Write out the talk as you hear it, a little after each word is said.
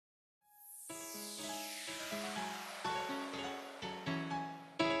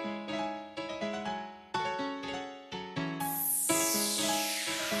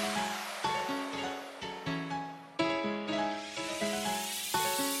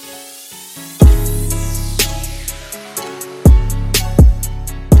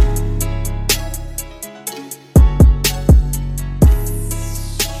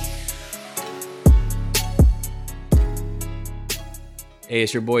Hey,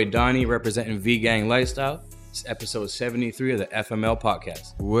 it's your boy Donnie representing V-Gang Lifestyle. It's episode 73 of the FML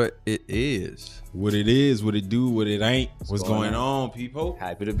podcast. What it is. What it is, what it do, what it ain't. What's going on, people?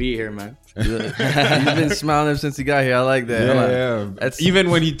 Happy to be here, man. You've been smiling ever since he got here. I like that. Yeah. That's, Even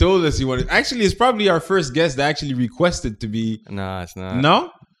when he told us he wanted... Actually, it's probably our first guest that actually requested to be... Nah, it's not. No?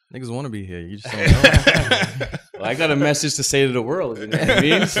 Niggas want to be here. You just don't know. Well, I got a message to say to the world. You know what I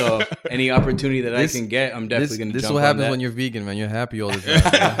mean? So any opportunity that I can get, I'm definitely going to jump on that. This is what happens when you're vegan, man. You're happy all the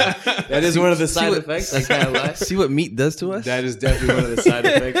time. That is one of the side effects. I can't lie. See what meat does to us? That is definitely one of the side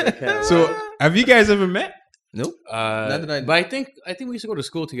effects. I can't So, lie. have you guys ever met? Nope. But I think we used to go to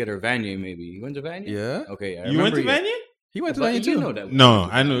school together. Vanier, maybe. You went to Vanier? Yeah. Okay. I You went to remember Vanier? He went to But Vanier you too. know that. No,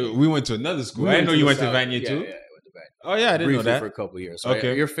 I know. We went to another school. I didn't know you went to Vanier too. Yeah, I went to Vanier. Oh, yeah, I didn't know Briefly that. for a couple of years. So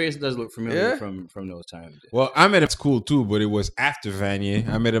Okay. your face does look familiar Yeah? from those times. Well, I met him at school too, but it was after Vanier.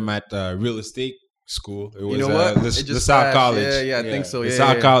 I met him at real estate school. It was You know what? It just LaSalle flashed. College. Yeah, I think so. Yeah,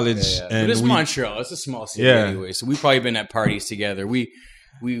 LaSalle yeah. College. Yeah. And But it's we- Montreal. It's a small city Yeah. anyway. So we've probably been at parties together. We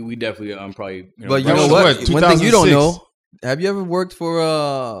definitely probably. But you That know was what? what, One thing you don't 2006? know. Have you ever worked for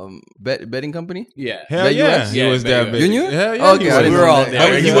a betting company? Yeah. Hell Bet yeah. US? He Yeah, was Bet that US. big. You knew? Hell yeah. Okay, he I was. didn't We were know all that.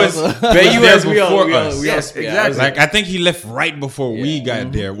 there. He Yeah. was Bet US. We all before we all us. Yes, yeah, exactly. Like, I think he left right before we Yeah.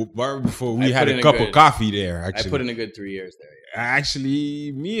 got there. Right before we I had put in a a cup of good- coffee there, I actually. put in a good 3 years there. Yeah.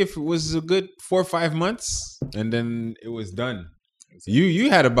 Actually, me, if it was a good 4 or 5 months, and then it was done. You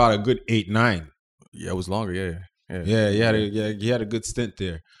had about a good 8, 9. Yeah, it was longer. Yeah. Yeah, you had a good stint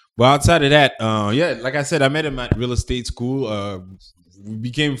there. But outside of that, yeah, like I said, I met him at real estate school. We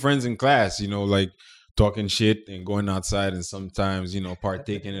became friends in class, like talking shit and going outside and sometimes,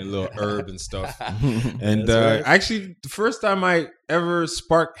 partaking in a little herb and stuff. And That's right. actually, the first time I ever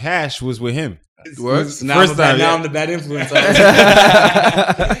sparked hash was with him. So now, First time, now yeah. I'm the bad influence. I'm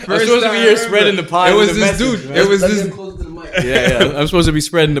supposed to be here spreading the It positive was this message, dude. man. It was this. Yeah. I'm supposed to be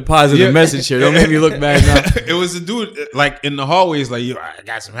spreading the positive Yeah. message here. Don't make me look bad now. It was a dude like in the hallways, like, yo, I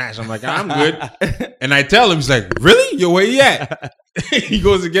got some hash. I'm like, I'm good. And I tell him, he's like, really? Yo, where you at? He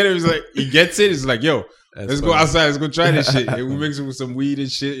goes to get it. He's like, he gets it. He's like, yo, let's go outside. Let's go try this shit. And we mix it with some weed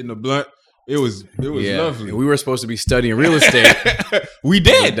and shit in the blunt. It was lovely. We were supposed to be studying real estate. We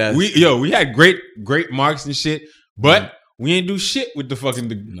did. That's- We had great marks and shit, but we ain't do shit with the fucking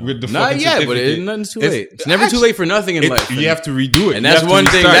with the Not fucking yet, but certificate. nothing's too It's- late. It's never too late for nothing in life. You have to redo it. And You that's have to one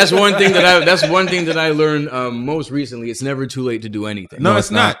thing. restart. That's one thing that I learned most recently. It's never too late to do anything. No, it's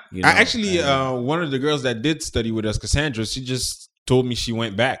not. You know? I actually, one of the girls that did study with us, Cassandra, she just told me she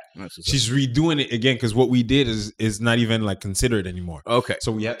went back. That's what's She's redoing it again because what we did is not even like considered anymore. okay.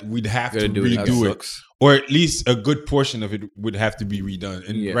 So we'd have Gotta to do it. redo That it, or at least a good portion of it would have to be redone.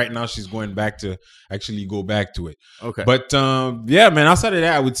 And Yeah. right now, she's going back to actually go back to it. Okay. But yeah, man. Outside of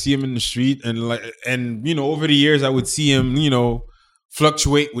that, I would see him in the street, and over the years, I would see him,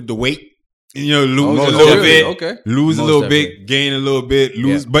 fluctuate with the weight. Lose Oh, a little really? bit, Okay. lose a Most little definitely. bit, gain a little bit,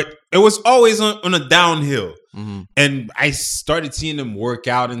 lose. Yeah. But it was always on a downhill. Mm-hmm. And I started seeing him work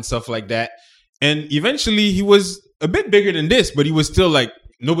out and stuff like that. And eventually, he was a bit bigger than this, but he was still like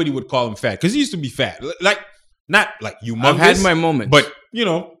nobody would call him fat because he used to be fat, like not like humongous. I've had my moments, but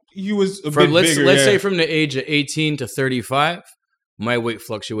he was a from bit let's bigger. say from the age of 18 to 35, my weight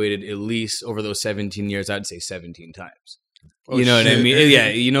fluctuated at least over those 17 years. I'd say 17 times. You know what I shit.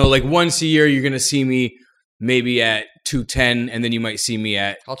 mean? Yeah. Like once a year, you're gonna see me maybe at 210, and then you might see me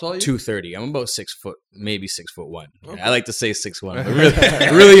at How tall are you? 230. I'm about 6 foot, maybe 6'1". Okay. I like to say 6'1",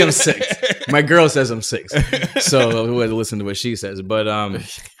 but really I'm 6. My girl says I'm 6, so who had to listen to what she says? But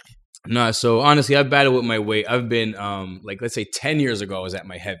no. So honestly, I've battled with my weight. I've been like let's say 10 years ago, I was at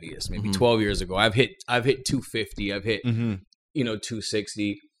my heaviest. Maybe 12 years ago, I've hit 250. I've hit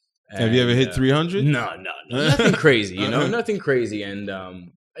 260. Have you ever hit And, 300? No, nothing crazy. Nothing crazy. And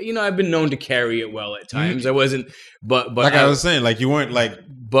I've been known to carry it well at times. I wasn't, but Like I was saying, like you weren't like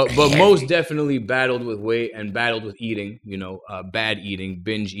but most definitely battled with weight and battled with eating. Bad eating,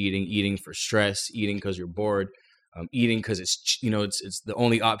 binge eating, eating for stress, eating because you're bored, eating because it's the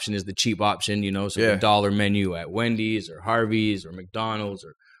only option is the cheap option. So Yeah. the dollar menu at Wendy's or Harvey's or McDonald's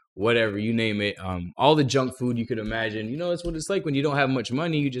or whatever, you name it. All the junk food you could imagine. It's what it's like when you don't have much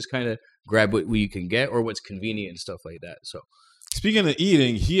money. You just kind of grab what you can get or what's convenient and stuff like that. So. Speaking of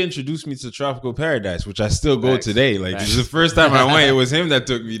eating, he introduced me to Tropical Paradise, which I still go Facts. today. Like Facts. this is the first time I went, it was him that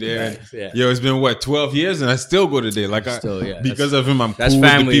took me there. Facts, yeah. Yo, it's been 12 years, and I still go today. Like Still, yeah. because of him, I'm that's cool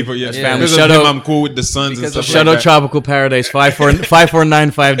family. with the people. Yeah, That's family. because Shout of him, out- I'm cool with the sons and Because stuff of- like Shout out that. Tropical Paradise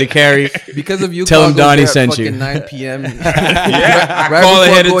 5495 to carry. Because of you, Tell him Carl Donnie goes there at sent you. fucking 9 p.m. Yeah, I Right call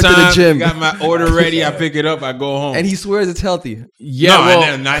before ahead of going to the time. gym. Got my order ready. I pick it up. I go home. And he swears it's healthy. Yeah, no,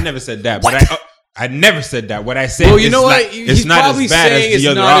 well, I never said that. But I never said that. What I said, Well, you know not, what? It's He's not probably as bad saying as it's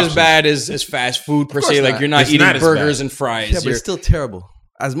the other not options. as bad as fast food per se. Like not. you're not It's eating not as burgers bad. and fries. Yeah, but You're- it's still terrible.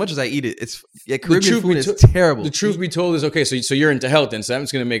 As much as I eat it, it's Caribbean truth food be is to- terrible. The truth be told is okay. So you're into health, and so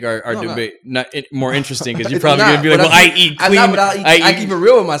that's going to make our No, debate more interesting because you're It's probably not, going to be like, but "Well, I eat I'm clean. not, but I keep it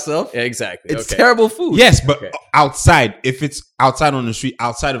real with myself. Yeah, exactly. It's okay. terrible food. Yes, but Okay. outside, if it's outside on the street,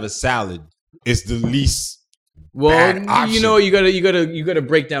 outside of a salad, it's the least. Well, bad option. you know, you gotta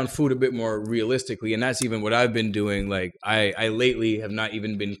break down food a bit more realistically, and that's even what I've been doing. Like I lately have not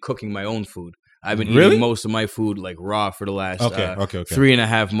even been cooking my own food. I've been Really? eating most of my food like raw for the last Okay.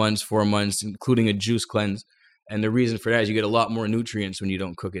 3.5 months, 4 months, including a juice cleanse. And the reason for that is you get a lot more nutrients when you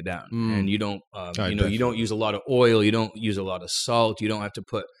don't cook it down, and you don't, you don't use a lot of oil, you don't use a lot of salt, you don't have to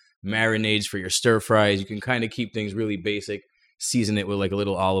put marinades for your stir fries. You can kind of keep things really basic. Season it with like a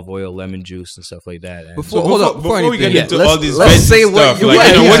little olive oil, lemon juice, and stuff like that. And Before, So hold up, before we get anything, into let's- all these let's veggie say what stuff, you like, what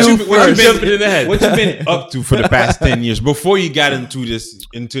you know, you what do you first. jumping in the head. What you been up to for the past 10 years before you got into this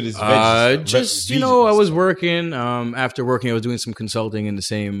veggies? Just ve- you know, I vegans? was working. After working, I was doing some consulting in the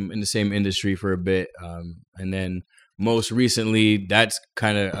same industry for a bit, and then most recently, that's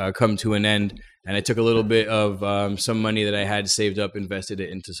kind of come to an end. And I took a little bit of some money that I had saved up, invested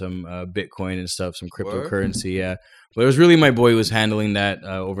it into some Bitcoin and stuff, some cryptocurrency. Yeah, but it was really my boy who was handling that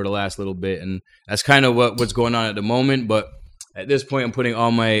over the last little bit, and that's kind of what's going on at the moment. But at this point, I'm putting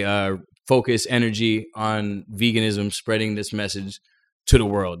all my focus, energy on veganism, spreading this message to the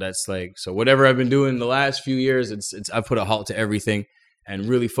world. That's like, so whatever I've been doing the last few years, it's I've put a halt to everything and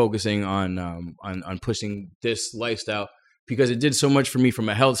really focusing on pushing this lifestyle because it did so much for me from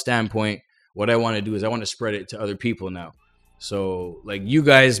a health standpoint. What I want to do is I want to spread it to other people now. So like you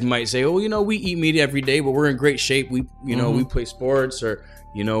guys might say, oh, you know, we eat meat every day, but we're in great shape. We, you know, we play sports or,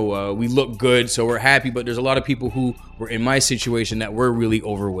 you know, we look good. So we're happy. But there's a lot of people who were in my situation that were really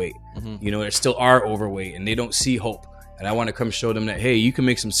overweight, you know, that still are overweight and they don't see hope. And I want to come show them that, hey, you can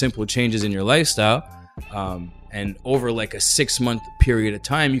make some simple changes in your lifestyle. And over like a 6-month period of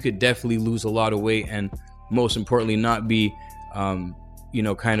time, you could definitely lose a lot of weight and most importantly, not be, you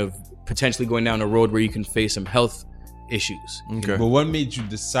know, kind of potentially going down a road where you can face some health issues. Okay. But what made you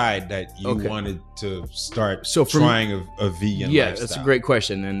decide that you Okay. wanted to start So for trying a vegan Yeah, lifestyle? that's a great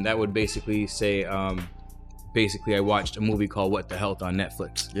question. And that would basically say, basically, I watched a movie called What the Health on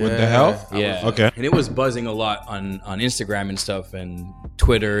Netflix. What the hell? Yeah. Okay. And it was buzzing a lot on Instagram and stuff and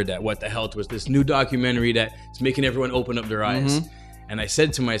Twitter that What the Health was this new documentary that's making everyone open up their eyes. And I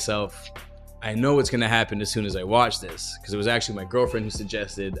said to myself, I know what's going to happen as soon as I watch this. Because it was actually my girlfriend who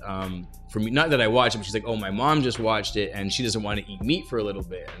suggested for me, not that I watched it, but she's like, oh, my mom just watched it and she doesn't want to eat meat for a little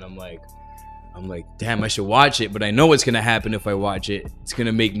bit. And I'm like, damn, I should watch it. But I know what's going to happen if I watch it. It's going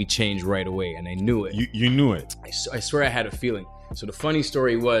to make me change right away. And I knew it. You knew it. I swear I had a feeling. So the funny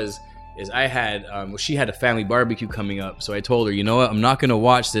story is I had, she had a family barbecue coming up. So I told her, you know what? I'm not going to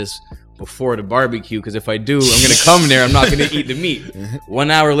watch this before the barbecue because if I do, I'm going to come there. I'm not going to eat the meat. 1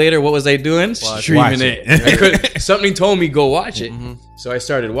 hour later, what was I doing? Streaming Watch it. Something told me go watch it. So I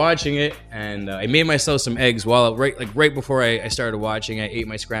started watching it and I made myself some eggs right before I started watching. I ate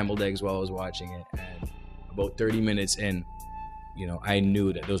my scrambled eggs while I was watching it. And about 30 minutes in, you know, I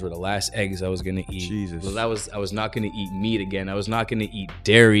knew that those were the last eggs I was going to eat. Jesus. Well, I was not going to eat meat again. I was not going to eat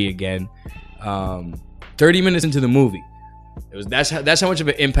dairy again. 30 minutes into the movie, that's how much of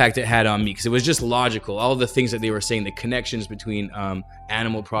an impact it had on me because it was just logical. All the things that they were saying, the connections between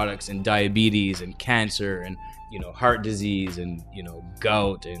animal products and diabetes and cancer and, you know, heart disease and, you know,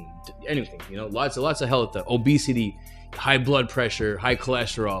 gout and anything, you know, lots of health, obesity, high blood pressure, high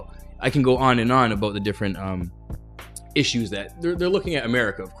cholesterol. I can go on and on about the different issues that they're looking at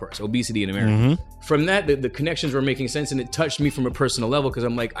America, of course, obesity in America. From that, the connections were making sense and it touched me from a personal level because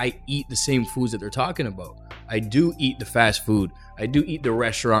I'm like, I eat the same foods that they're talking about. I do eat the fast food. I do eat the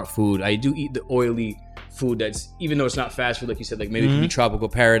restaurant food. I do eat the oily food that's, even though it's not fast food, like you said, like maybe it could be tropical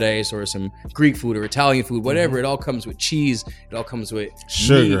paradise or some Greek food or Italian food, whatever. It all comes with cheese. It all comes with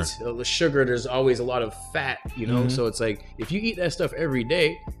Sugar. meat. The sugar, there's always a lot of fat, you know? So it's like, if you eat that stuff every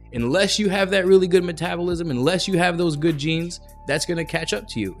day, unless you have that really good metabolism, unless you have those good genes, that's going to catch up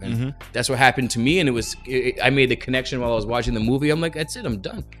to you. And that's what happened to me. And I made the connection while I was watching the movie. I'm like, that's it. I'm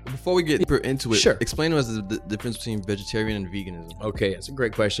done. Before we get deeper into it, Sure. explain to us the difference between vegetarian and veganism. Okay, that's a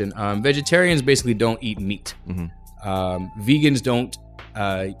great question. Vegetarians basically don't eat meat. Vegans don't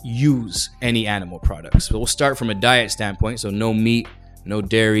use any animal products. So we'll start from a diet standpoint. So no meat, no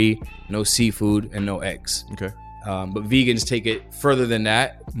dairy, no seafood, and no eggs. Okay. But vegans take it further than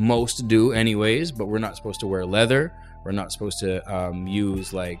that. Most do anyways, but we're not supposed to wear leather. We're not supposed to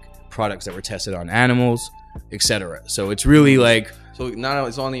use like products that were tested on animals, etc. So it's really like, so not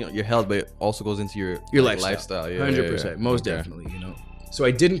it's only your health, but it also goes into your lifestyle. Yeah, 100%, most definitely. You know. So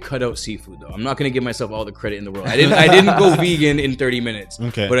I didn't cut out seafood though. I'm not gonna give myself all the credit in the world. I didn't go vegan in 30 minutes.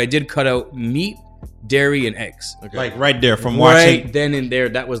 Okay. But I did cut out meat, dairy, and eggs. Okay. Like right there from watching. Right then and there,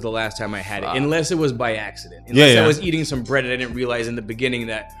 that was the last time I had it. Wow. Unless it was by accident. Unless Yeah. I was eating some bread and I didn't realize in the beginning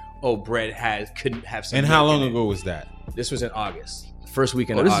that bread couldn't have some. And how milk long in it. ago was that? This was in August. First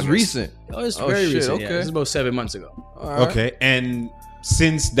weekend Oh, of this August. is recent. Oh, it's Oh, very shit, recent. okay. Yeah. This is about 7 months ago. All right. Okay. And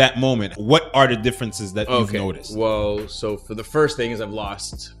since that moment, what are the differences that you've noticed? Well, so for the first thing is I've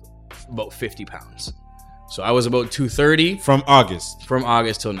lost about 50 pounds. So I was about 230 From August. from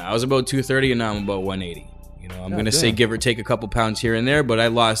August till now. I was about 230 and now I'm about 180. You know, I'm God going to say damn. give or take a couple pounds here and there, but I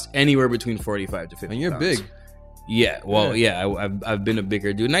lost anywhere between 45 to 50 And you're pounds. big. Yeah, well, I've been a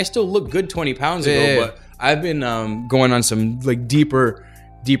bigger dude, and I still look good 20 pounds ago. Yeah. But I've been going on some like deeper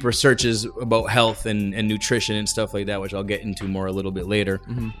searches about health and nutrition and stuff like that, which I'll get into more a little bit later.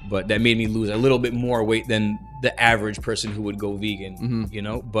 Mm-hmm. But that made me lose a little bit more weight than the average person who would go vegan. Mm-hmm. You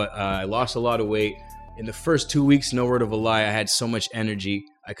know, but I lost a lot of weight. In the first 2 weeks, no word of a lie, I had so much energy,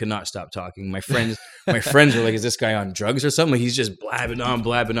 I could not stop talking. My friends were like, "Is this guy on drugs or something?" Like, he's just blabbing on.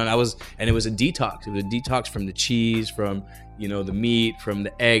 And it was a detox. It was a detox from the cheese, from the meat, from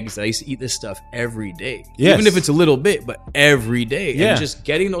the eggs. I used to eat this stuff every day, Yes. even if it's a little bit, but every day. Yeah. And just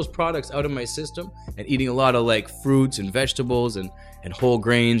getting those products out of my system and eating a lot of like fruits and vegetables and whole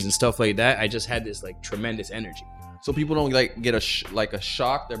grains and stuff like that. I just had this like tremendous energy. So people don't like get a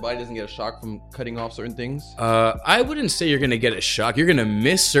shock. Their body doesn't get a shock from cutting off certain things. I wouldn't say you're gonna get a shock. You're gonna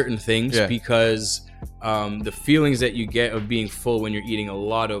miss certain things because the feelings that you get of being full when you're eating a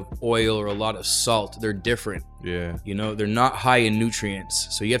lot of oil or a lot of salt, they're different. Yeah. They're not high in nutrients,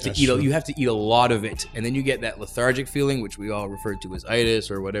 so you have to That's eat. true. You have to eat a lot of it, and then you get that lethargic feeling, which we all refer to as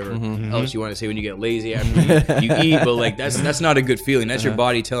itis or whatever else you want to say when you get lazy after you eat. But like that's not a good feeling. That's your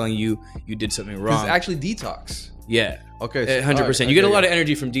body telling you did something It's wrong. actually detox. Yeah. Okay. so- 100%. alright, You get a okay. lot of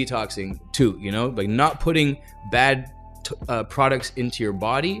energy from detoxing too, like not putting bad products into your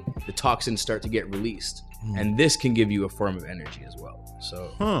body, the toxins start to get released. And this can give you a form of energy as well.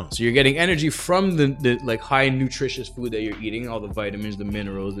 So so you're getting energy from the like high nutritious food that you're eating, all the vitamins, the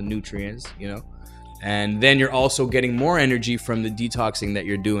minerals, the nutrients, And then you're also getting more energy from the detoxing that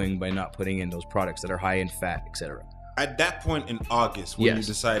you're doing by not putting in those products that are high in fat, etc. At that point in August, when you Yes.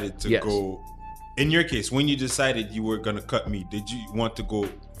 decided to Yes. go, in your case, when you decided you were going to cut meat, did you want to go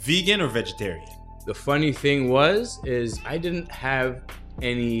vegan or vegetarian? The funny thing is I didn't have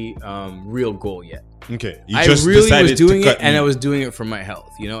any real goal yet. Okay. I just really was decided to doing it, cut and meat. I was doing it for my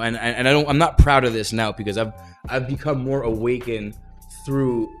health, and I'm not proud of this now because I've become more awakened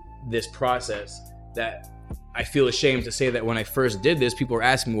through this process that I feel ashamed to say that when I first did this, people were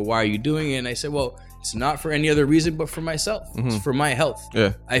asking me, well, why are you doing it? And I said, well, it's not for any other reason but for myself. It's for my health.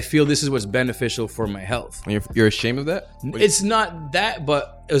 Yeah. I feel this is what's beneficial for my health. And you're ashamed of that? It's not that,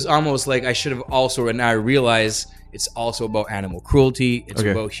 but it was almost like I should have also, and now I realize it's also about animal cruelty. It's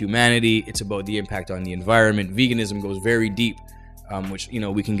Okay. about humanity. It's about the impact on the environment. Veganism goes very deep, which,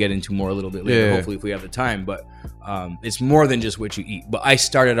 we can get into more a little bit later, Yeah. hopefully if we have the time. But it's more than just what you eat. But I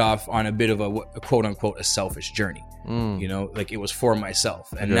started off on a bit of a quote unquote, a selfish journey. Like it was for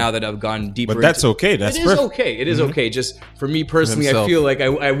myself. And now that I've gone deeper But that's into, okay. That's it is perfect. okay. It is okay. Just for me personally, I Himself. feel like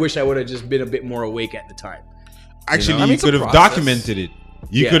I wish I would have just been a bit more awake at the time. Actually, I mean, you it's a could have process. documented it.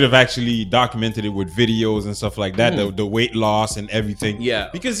 You Yeah. could have actually documented it with videos and stuff like that, the weight loss and everything. Yeah.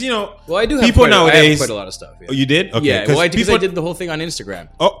 Because, Well, I do have people I have nowadays. quite a lot of stuff. Yeah. Oh, you did? Okay. Yeah, well, because people, I did the whole thing on Instagram.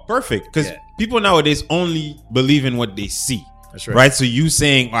 Oh, perfect. Because Yeah. people nowadays only believe in what they see. That's right. Right? So you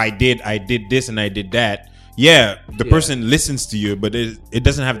saying, I did this and I did that. Yeah, the Yeah. person listens to you, but it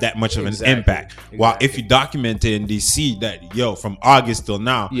doesn't have that much of an Exactly. impact. While if Exactly. you document it and they see that, from August till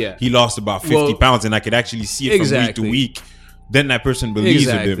now, Yeah. he lost about 50 pounds, and I could actually see it Exactly. from week to week, then that person believes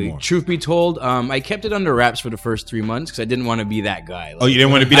a bit more. Truth be told, I kept it under wraps for the first 3 months because I didn't want to be that guy. Oh, you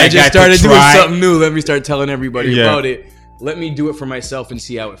didn't want to be I that just guy started to doing try. something new. Let me start telling everybody Yeah. about it. Let me do it for myself and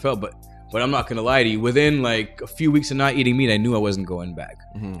see how it felt. But I'm not gonna lie to you. Within like a few weeks of not eating meat, I knew I wasn't going back.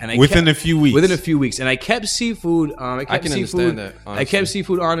 And I Within kept- a few weeks. Within a few weeks, and I kept seafood. I can understand that, I kept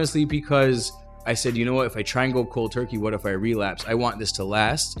seafood honestly because I said, you know what? If I try and go cold turkey, what if I relapse? I want this to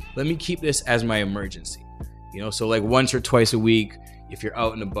last. Let me keep this as my emergency. So like once or twice a week, if you're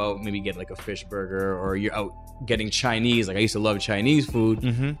out and about, maybe get like a fish burger, or you're out getting Chinese. Like I used to love Chinese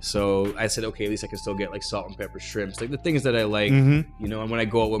food, so I said, okay, at least I can still get like salt and pepper shrimps, like the things that I like. And when I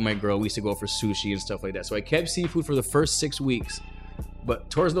go out with my girl, we used to go for sushi and stuff like that. So I kept seafood for the first 6 weeks. But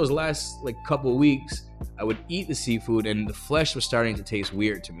towards those last like couple weeks, I would eat the seafood and the flesh was starting to taste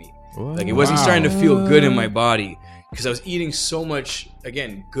weird to me. What? Like it wasn't starting to feel good in my body because I was eating so much,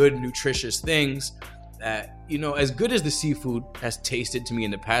 again, good, nutritious things that, you know, as good as the seafood has tasted to me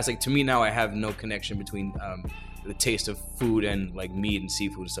in the past, like to me now I have no connection between the taste of food and like meat and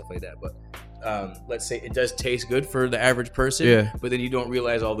seafood and stuff like that. But let's say it does taste good for the average person, but then you don't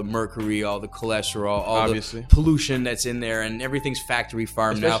realize all the mercury, all the cholesterol, all the pollution that's in there, and everything's factory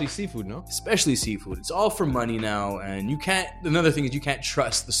farmed now. Especially seafood, no? Especially seafood. It's all for money now, and you can't. Another thing is you can't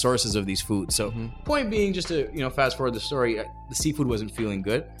trust the sources of these foods. So, point being, just to fast forward the story, the seafood wasn't feeling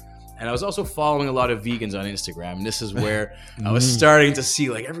good. And I was also following a lot of vegans on Instagram. And this is where I was starting to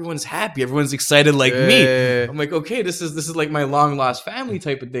see like everyone's happy, everyone's excited like me. I'm like, okay, this is like my long lost family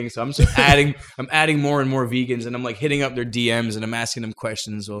type of thing. So I'm just adding more and more vegans, and I'm like hitting up their DMs and I'm asking them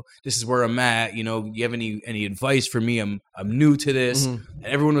questions. Well, this is where I'm at. You know, you have any advice for me? I'm new to this. And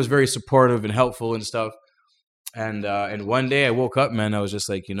everyone was very supportive and helpful and stuff. And one day I woke up, man, I was just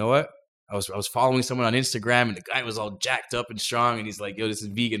like, you know what? I was following someone on Instagram, and the guy was all jacked up and strong, and he's like, "Yo, this is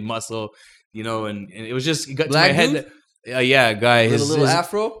vegan muscle," and it was just, it got Black to my head. Yeah, a guy. His little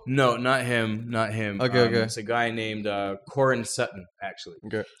afro? No, not him. Okay. It's a guy named Corin Sutton, actually.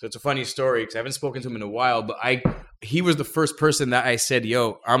 Okay. So it's a funny story because I haven't spoken to him in a while, but he was the first person that I said,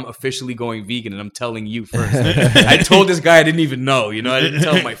 "Yo, I'm officially going vegan," and I'm telling you first. I told this guy I didn't even know. I didn't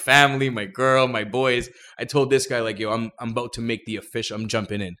tell my family, my girl, my boys. I told this guy like, "Yo, I'm about to make the official. I'm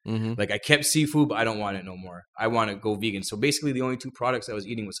jumping in." Like I kept seafood, but I don't want it no more. I want to go vegan. So basically, the only two products I was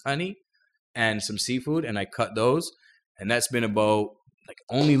eating was honey and some seafood, and I cut those. And that's been about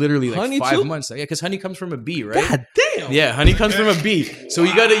only literally honey 5 too? months. Yeah, because honey comes from a bee, right? God damn. Yeah, honey comes from a bee. So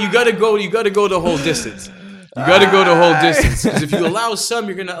you gotta go the whole distance. You gotta go the whole distance. Because if you allow some,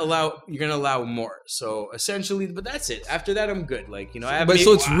 you're gonna allow more. So essentially, but that's it. After that, I'm good.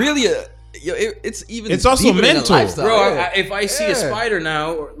 So it's really it's also mental, bro. If I see a spider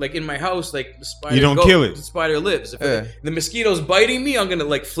now, or like in my house, like the spider, you don't kill it. The spider lives. If the mosquito's biting me, I'm gonna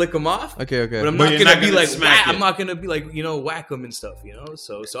like flick them off. Okay. But I'm not gonna be like whack. I'm not gonna be like whack them and stuff.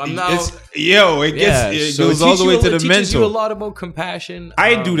 So I'm now. It goes all the way to the mental. It teaches you a lot about compassion.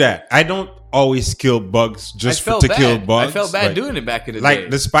 I do that. I don't always kill bugs just to kill bugs. I felt bad doing it back in the day. Like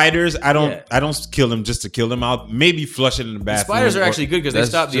the spiders, I don't kill them just to kill them. I'll maybe flush it in the bathroom. The spiders are actually good because they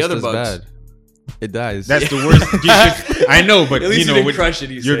stop the other bugs. Bad. It dies. That's the worst. I know, but with crush it,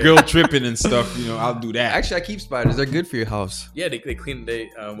 your girl tripping and stuff, I'll do that. Actually, I keep spiders. They're good for your house. Yeah, they clean. They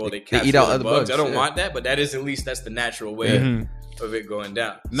eat out other bugs. I don't want that, but that is that's the natural way of it going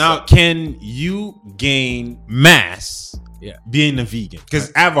down. Now, can you gain mass? Being a vegan,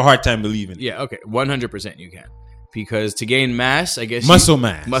 because I have a hard time believing it. Yeah, okay, 100% you can. Because to gain mass, I guess muscle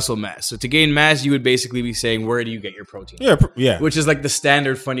mass. So to gain mass, you would basically be saying, where do you get your protein? Yeah. Which is like the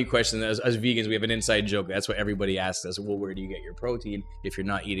standard funny question. As vegans, we have an inside joke. That's what everybody asks us. Well, where do you get your protein if you're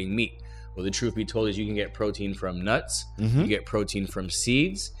not eating meat? Well, the truth be told is you can get protein from nuts. You get protein from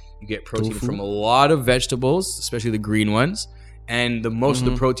seeds. You get protein from a lot of vegetables, especially the green ones. And the most of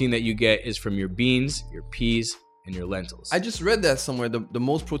the protein that you get is from your beans, your peas, and your lentils. I just read that somewhere. The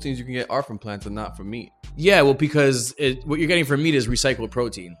most proteins you can get are from plants and not from meat. Yeah, well, because what you're getting from meat is recycled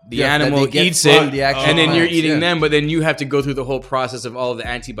protein. The animal eats it, and then you're eating them, but then you have to go through the whole process of all of the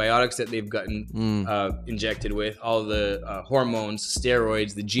antibiotics that they've gotten injected with, all the hormones,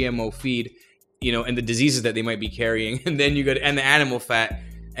 steroids, the GMO feed, and the diseases that they might be carrying, and then and the animal fat,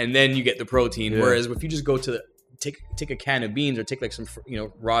 and then you get the protein. Yeah. Whereas if you just go to take a can of beans or take like some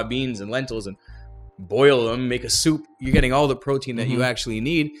raw beans and lentils and boil them, make a soup, you're getting all the protein that you actually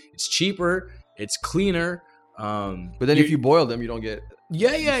need. It's cheaper, it's cleaner. But then if you boil them, you don't get.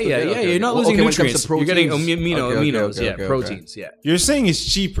 Yeah. You're not losing nutrients. You're getting aminos, proteins. Yeah. You're saying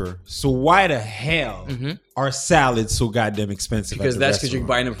it's cheaper, so why the hell are salads so goddamn expensive? Because you're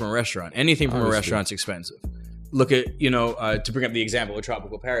buying them from a restaurant. Anything from a restaurant's expensive. Look at to bring up the example of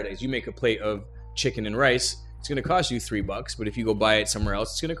Tropical Paradise. You make a plate of chicken and rice. It's going to cost you $3, but if you go buy it somewhere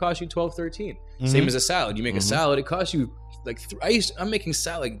else, it's going to cost you $12, $13. Same as a salad. You make a salad, it costs you like I'm making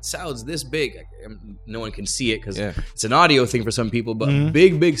salads this big. No one can see it because it's an audio thing for some people, but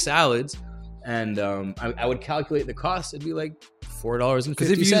big salads. And I would calculate the cost. It'd be like $4.50. Because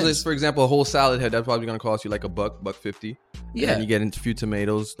if you use, for example, a whole salad head, that's probably going to cost you like $1.50. Yeah, and you get into a few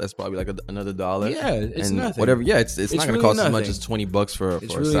tomatoes, that's probably like another $1. Yeah, it's nothing. Whatever. Yeah, it's not going to really cost as much as $20 for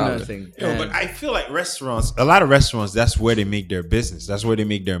a salad. Nothing. But I feel like a lot of restaurants, that's where they make their business. That's where they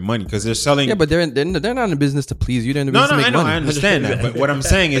make their money because they're selling. Yeah, but they're not in the business to please you. They're in the business to make money. I understand that. But what I'm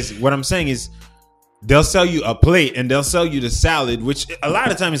saying is. They'll sell you a plate and they'll sell you the salad, which a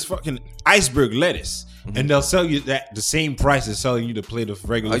lot of times is fucking iceberg lettuce. And they'll sell you that the same price as selling you the plate of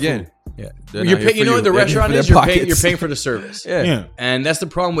regular food. Yeah, They're you're not here you for know what the They're here restaurant for is. their You're pockets. paying for the service. Yeah. And that's the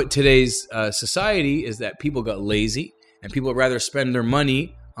problem with today's society is that people got lazy and people would rather spend their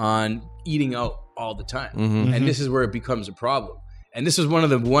money on eating out all the time. And this is where it becomes a problem. And this is one of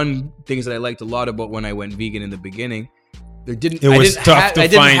the things that I liked a lot about when I went vegan in the beginning. I didn't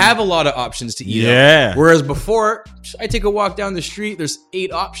have a lot of options to eat out. Whereas before, I take a walk down the street, there's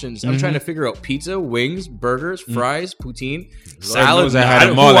 8 options. I'm trying to figure out pizza, wings, burgers, fries, poutine, salad. I had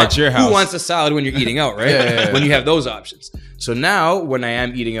them all at your house. Who wants a salad when you're eating out, right? When you have those options. So now, when I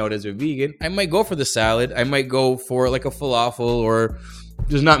am eating out as a vegan, I might go for the salad. I might go for like a falafel, or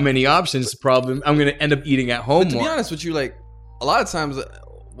there's not many options. Problem, I'm going to end up eating at home But to more. be honest with you, like a lot of times,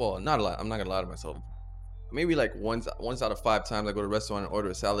 well, not a lot. I'm not gonna lie to myself. Maybe like once out of 5 times I go to a restaurant and order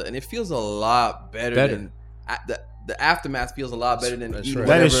a salad, and it feels a lot better. Than the aftermath feels a lot better than eating right.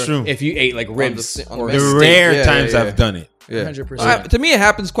 That whatever is true. If you ate like ribs, on or the The steak. rare Yeah, times yeah, I've done it. Yeah, 100%. To me, it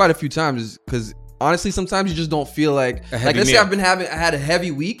happens quite a few times because honestly, sometimes you just don't feel like heavy let's say meal. I had a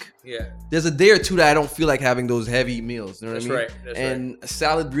heavy week. Yeah. There's a day or two that I don't feel like having those heavy meals. You know what I mean? That's right. That's and a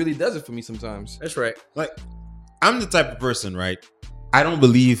salad really does it for me sometimes. That's right. Like, I'm the type of person, right? I don't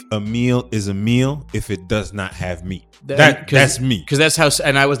believe a meal is a meal if it does not have meat. That's me. Because that's how,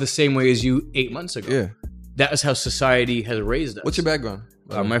 and I was the same way as you 8 months ago. Yeah. That is how society has raised us. What's your background?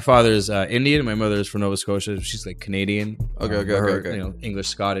 My father's Indian. My mother is from Nova Scotia. She's like Canadian. Okay. You know, English,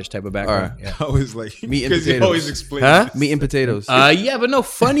 Scottish type of background. All right. Yeah. I was like, Meat and because you potatoes. always explain. Huh? Meat and potatoes. Yeah, but no.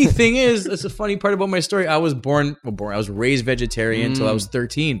 Funny thing is, that's the funny part about my story. I was I was raised vegetarian until I was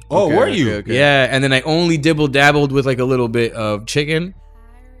 13. Oh, Okay, were okay, you? okay. Yeah, and then I only dabbled with like a little bit of chicken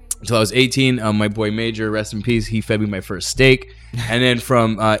until I was 18. My boy Major, rest in peace, he fed me my first steak, and then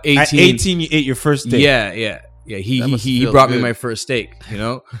from 18, At 18, you ate your first steak. yeah. That He must feel brought me good. my first steak. You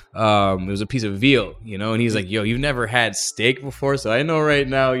know, it was a piece of veal. You know, and he's like, "Yo, you've never had steak before, so I know right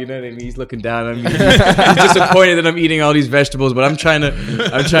now." You know what I mean? He's looking down on me. He's disappointed that I'm eating all these vegetables, but I'm trying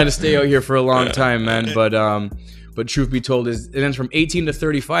to stay out here for a long time, man. But truth be told, and then from 18 to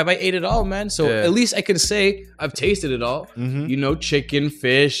 35, I ate it all, man. So Yeah. at least I can say I've tasted it all. You know, chicken,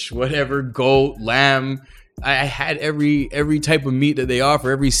 fish, whatever, goat, lamb. I had every type of meat that they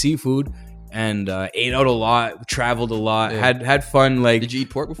offer, every seafood, and ate out a lot, traveled a lot, had fun. Like, Did you eat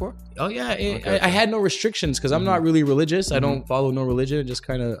pork before? oh yeah, Okay. I had no restrictions because I'm not really religious. I don't follow no religion. I just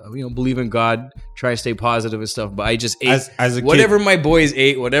kind of believe in God, try to stay positive and stuff. But I just ate As a kid. whatever my boys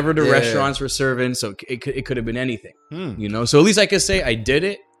ate, whatever the Yeah. restaurants were serving. So it could have been anything, you know. So at least I could say I did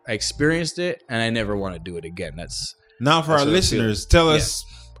it, I experienced it, and I never want to do it again. That's Now, for our what I listeners, tell us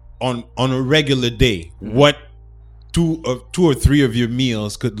on a regular day what 2 or 3 of your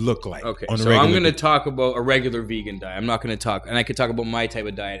meals could look like. okay. On a So regular I'm going to day. talk about a regular vegan diet. I'm not going to talk, and I could talk about my type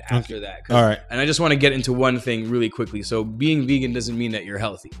of diet after that. 'cause- All right. And I just want to get into one thing really quickly. So being vegan doesn't mean that you're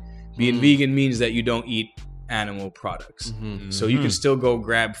healthy. Being vegan means that you don't eat animal products. So you can still go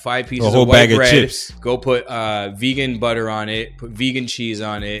grab 5 pieces A whole of white bag of bread, chips. go put vegan butter on it, put vegan cheese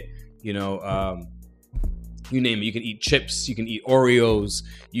on it, you name it. You can eat chips, you can eat Oreos,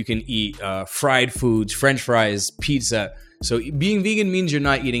 you can eat fried foods, French fries, pizza. So being vegan means you're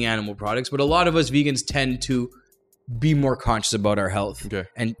not eating animal products, but a lot of us vegans tend to be more conscious about our health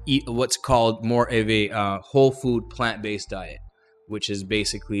and eat what's called more of a whole food plant-based diet, which is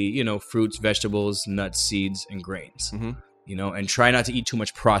basically, fruits, vegetables, nuts, seeds, and grains, and try not to eat too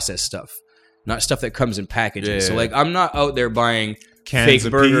much processed stuff, not stuff that comes in packaging. So like, I'm not out there buying Cans fake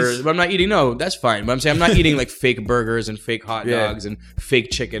of burgers, peas. but I'm not eating, no, that's fine. But I'm saying I'm not eating like fake burgers and fake hot dogs and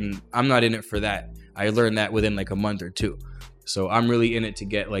fake chicken. I'm not in it for that. I learned that within like a month or 2. So I'm really in it to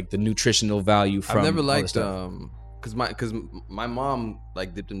get like the nutritional value from I've never all this liked stuff. because my mom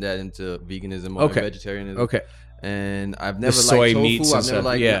like dipped and dad into veganism or vegetarianism. Okay. And I've never liked soy tofu. meats and I've never stuff.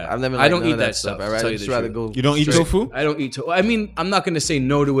 liked. Yeah. I've never. I Liked don't none eat of that stuff, to I'd tell rather you just the rather truth. go. You don't eat straight. tofu? I don't eat tofu. I mean, I'm not going to say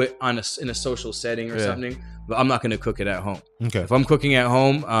no to it in a social setting or something, but I'm not going to cook it at home. Okay. If I'm cooking at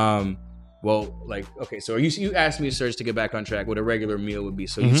home, so you asked me, Serge, to get back on track what a regular meal would be.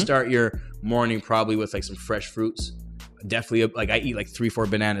 So you start your morning probably with like some fresh fruits. Definitely, I eat like 3-4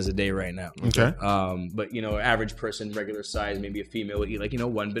 bananas a day right now. Okay. But average person, regular size, maybe a female would eat like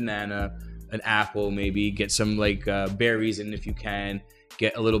 1 banana, an apple, maybe get some like berries in if you can,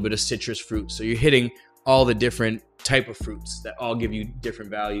 get a little bit of citrus fruit. So you're hitting all the different type of fruits that all give you different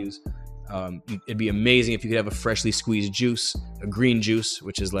values. It'd be amazing if you could have a freshly squeezed juice, a green juice,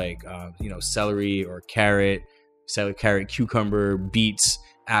 which is like celery or carrot, cucumber, beets,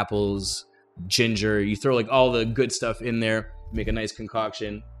 apples, ginger. You throw like all the good stuff in there, make a nice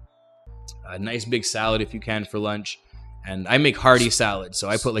concoction, a nice big salad if you can for lunch. And I make hearty salads, so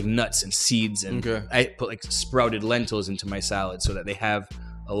I put like nuts and seeds, and I put like sprouted lentils into my salad so that they have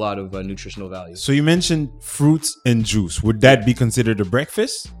a lot of nutritional value. So you mentioned fruits and juice. Would that be considered a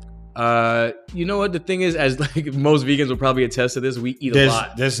breakfast? You know what the thing is, as like most vegans will probably attest to this, we eat a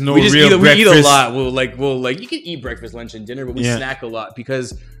lot. There's no we just real breakfast. We eat a lot. We'll like you can eat breakfast, lunch, and dinner, but we snack a lot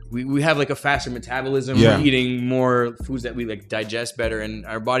because we have like a faster metabolism. Yeah. We're eating more foods that we like digest better, and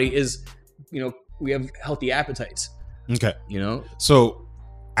our body is, we have healthy appetites. Okay. So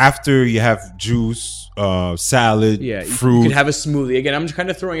after you have juice, salad, fruit, you can have a smoothie. Again, I'm just kind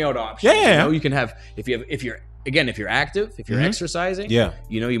of throwing out options. Yeah. You can have if you're active, if you're exercising,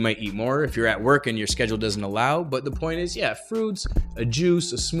 you might eat more. If you're at work and your schedule doesn't allow, but the point is, fruits, a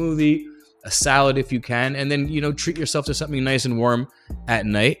juice, a smoothie, a salad if you can, and then treat yourself to something nice and warm at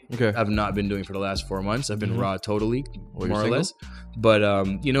night. Okay. I've not been doing for the last 4 months. I've been raw totally, more or less. But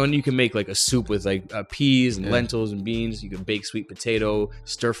and you can make like a soup with like peas and lentils and beans. You can bake sweet potato,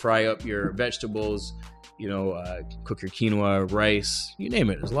 stir fry up your vegetables. Cook your quinoa, rice, you name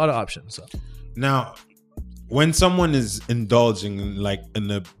it. There's a lot of options. So now, when someone is indulging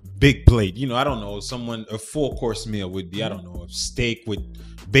in a big plate, I don't know, a 4-course meal would be, I don't know, a steak with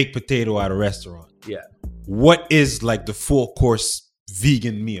baked potato at a restaurant. Yeah. What is like the 4-course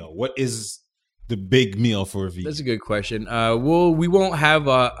vegan meal? What is the big meal for a vegan? That's a good question. We won't have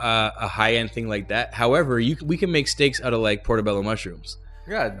a high-end thing like that. However, we can make steaks out of like portobello mushrooms.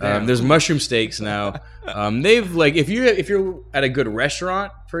 God damn. There's mushroom steaks now. They've like if you're at a good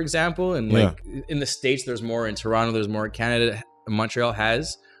restaurant, for example, and like in the States, there's more. In Toronto, there's more. Canada, Montreal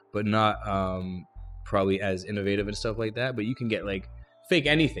has, but not probably as innovative and stuff like that. But you can get like fake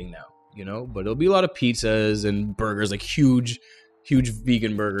anything now, But it'll be a lot of pizzas and burgers, like huge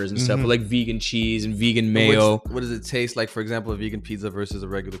vegan burgers and stuff, with like vegan cheese and vegan mayo. What does it taste like, for example, a vegan pizza versus a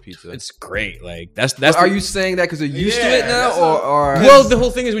regular pizza? It's great. Like that's. Are you saying that because you're used to it now, or? Well, the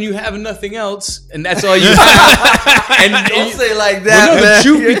whole thing is when you have nothing else and that's all you have. And don't say like that. Well, no, the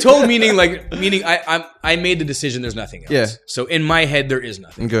truth be told, meaning I made the decision. There's nothing else. Yeah. So in my head, there is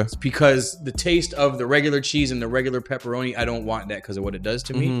nothing. Okay. It's because the taste of the regular cheese and the regular pepperoni, I don't want that because of what it does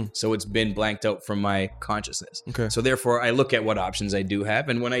to me. So it's been blanked out from my consciousness. Okay. So therefore, I look at what options I do have,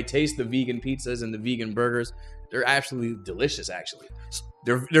 and when I taste the vegan pizzas and the vegan burgers, they're absolutely delicious. Actually,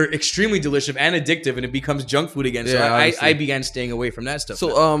 they're extremely delicious and addictive, and it becomes junk food again. So I began staying away from that stuff.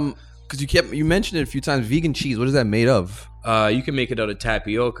 So because you mentioned it a few times, vegan cheese. What is that made of? You can make it out of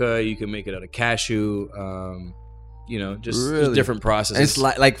tapioca. You can make it out of cashew. Just different processes. And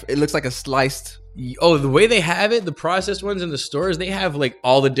it's like it looks like a sliced. Oh, the way they have it, the processed ones in the stores, they have like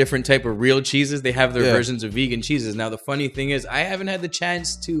all the different type of real cheeses. They have their versions of vegan cheeses. Now, the funny thing is, I haven't had the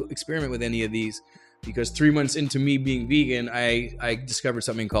chance to experiment with any of these because 3 months into me being vegan, I discovered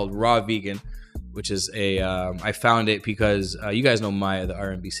something called raw vegan, which is I found it because you guys know Maya, the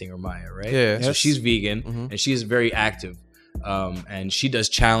R&B singer Maya, right? Yeah. So she's vegan and she's very active. And she does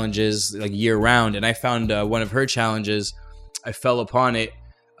challenges like year round. And I found one of her challenges. I fell upon it.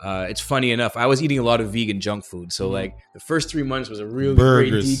 It's funny enough, I was eating a lot of vegan junk food. So like the first 3 months was a really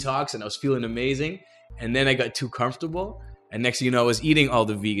great detox and I was feeling amazing. And then I got too comfortable. And next thing you know, I was eating all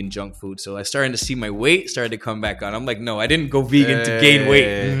the vegan junk food. So I started to see my weight started to come back on. I'm like, no, I didn't go vegan to gain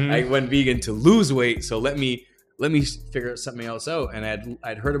weight. I went vegan to lose weight. So let me figure something else out. And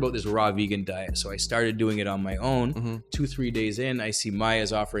I'd heard about this raw vegan diet. So I started doing it on my own. 2-3 days in, I see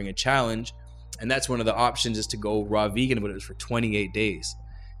Maya's offering a challenge. And that's one of the options is to go raw vegan, but it was for 28 days.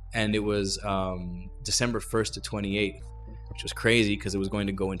 And it was December 1st to 28th, which was crazy because it was going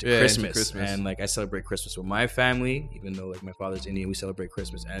to go into Christmas. And like I celebrate Christmas with my family, even though like my father's Indian, we celebrate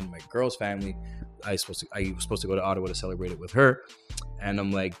Christmas. And my girl's family, I was supposed to go to Ottawa to celebrate it with her. And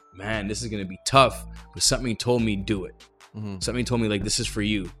I'm like, man, this is going to be tough. But something told me, do it. Something told me like, this is for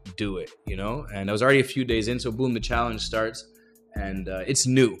you, do it, And I was already a few days in. So boom, the challenge starts. And it's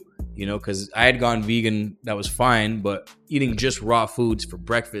new, because I had gone vegan. That was fine. But eating just raw foods for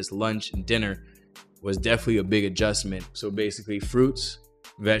breakfast, lunch, and dinner was definitely a big adjustment. So basically fruits,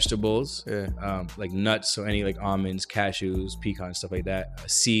 vegetables, like nuts. So any like almonds, cashews, pecans, stuff like that.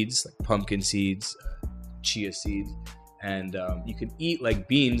 Seeds, like pumpkin seeds, chia seeds. And you can eat like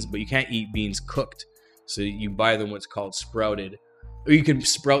beans, but you can't eat beans cooked. So you buy them what's called sprouted. Or you can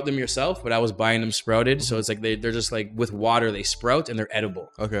sprout them yourself, but I was buying them sprouted. So it's like they're just like with water, they sprout and they're edible.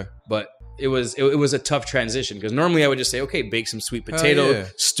 Okay. But it was a tough transition because normally I would just say, okay, bake some sweet potato,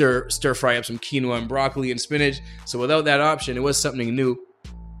 stir fry up some quinoa and broccoli and spinach. So without that option, it was something new.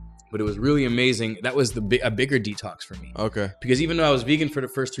 But it was really amazing. That was a bigger detox for me. Okay. Because even though I was vegan for the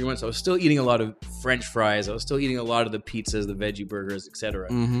first 3 months, I was still eating a lot of French fries. I was still eating a lot of the pizzas, the veggie burgers, etc.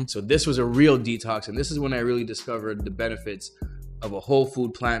 So this was a real detox. And this is when I really discovered the benefits of a whole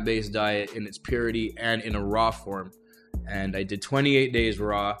food plant-based diet in its purity and in a raw form. and I did 28 days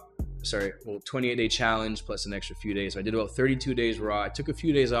raw. 28-day challenge plus an extra few days. So I did about 32 days raw. I took a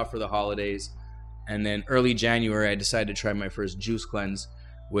few days off for the holidays, and then early January I decided to try my first juice cleanse,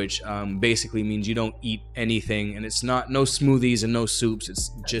 which basically means you don't eat anything, and it's no smoothies and no soups.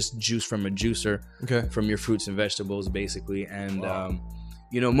 It's just juice from a juicer, from your fruits and vegetables, basically. And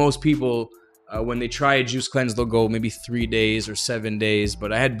most people, when they try a juice cleanse, they'll go maybe 3 days or 7 days.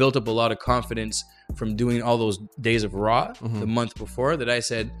 But I had built up a lot of confidence from doing all those days of raw the month before that I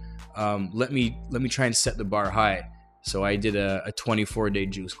said, let me try and set the bar high. So I did a 24-day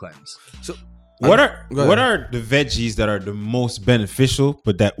juice cleanse. So what are the veggies that are the most beneficial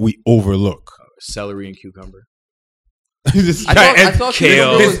but that we overlook? Celery and cucumber. I thought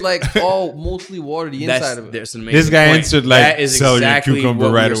kale was like all mostly water. The inside of it. This guy answered like that is celery exactly and cucumber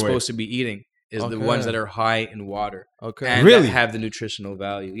what right we're away. Supposed to be eating is the ones that are high in water. And really that have the nutritional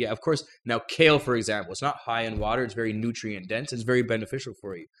value. Yeah, of course. Now kale, for example, it's not high in water. It's very nutrient dense. It's very beneficial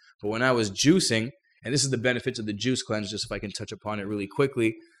for you. But when I was juicing, and this is the benefits of the juice cleanse, just if I can touch upon it really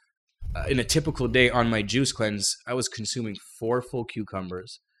quickly. In a typical day on my juice cleanse, I was consuming 4 full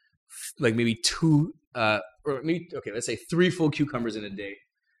cucumbers, like maybe 2, let's say 3 full cucumbers in a day.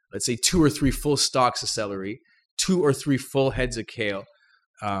 Let's say 2 or 3 full stalks of celery, 2 or 3 full heads of kale,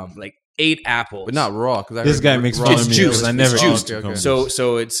 like 8 apples. But not raw. This guy makes fun of me because I never juiced. Okay.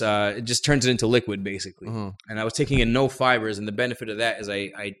 So it's it just turns it into liquid basically. And I was taking in no fibers, and the benefit of that is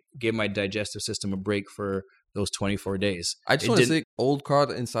I gave my digestive system a break for those 24 days. I just want to say, old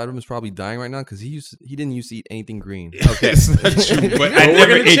Carl inside of him is probably dying right now because he didn't used to eat anything green. Okay, it's not true. But I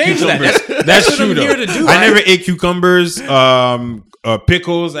never ate cucumbers. That's true though. I never ate cucumbers.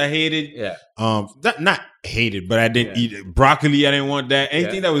 Pickles, I hated. Yeah. Not hated, but I didn't eat it. Broccoli. I didn't want that.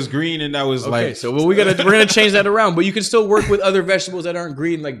 Anything that was green and that was like. So we're gonna change that around. But you can still work with other vegetables that aren't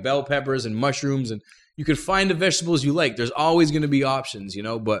green, like bell peppers and mushrooms, and you can find the vegetables you like. There's always going to be options,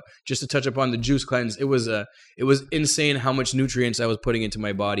 But just to touch upon the juice cleanse, it was insane how much nutrients I was putting into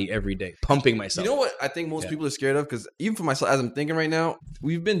my body every day, pumping myself. You know what I think most people are scared of? Because even for myself, as I'm thinking right now,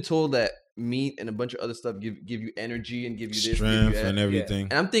 we've been told that meat and a bunch of other stuff give you energy and give you this, strength and everything.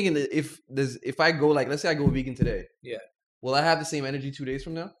 And I'm thinking that if I go let's say I go vegan today, will I have the same energy 2 days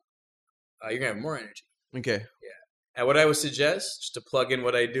from now? You're gonna have more energy. Okay. And what I would suggest, just to plug in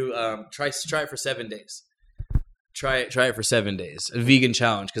what I do, try it for 7 days. Try it for 7 days. A vegan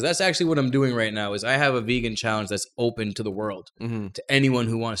challenge, because that's actually what I'm doing right now. Is I have a vegan challenge that's open to the world, to anyone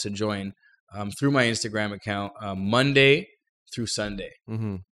who wants to join, through my Instagram account, Monday through Sunday.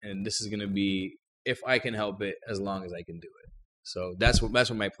 And this is going to be, if I can help it, as long as I can do it. So that's what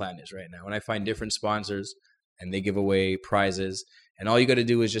my plan is right now. When I find different sponsors and they give away prizes, and all you got to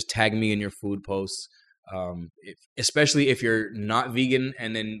do is just tag me in your food posts. Especially if you're not vegan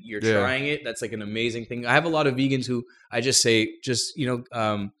and then you're trying it, that's like an amazing thing. I have a lot of vegans who I just say,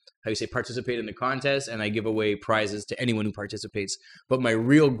 participate in the contest, and I give away prizes to anyone who participates. But my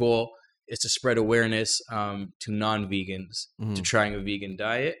real goal is to spread awareness to non-vegans to trying a vegan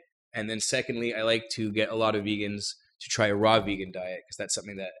diet. And then secondly, I like to get a lot of vegans to try a raw vegan diet, because that's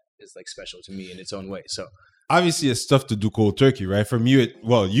something that is like special to me in its own way. So obviously it's tough to do cold turkey, right? From you,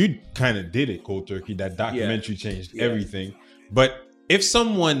 you kind of did it cold turkey. That documentary changed everything. But if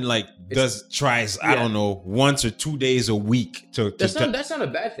someone tries, I don't know, 1 or 2 days a week that's not a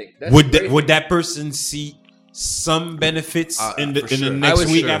bad thing. Would that person see some benefits in the next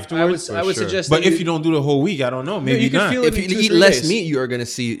week afterwards? I would suggest. But if you don't do the whole week, I don't know. Maybe not. If you eat less meat, you're gonna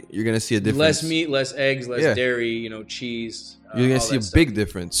see a difference. Less meat, less eggs, less dairy. Cheese. You're gonna see a big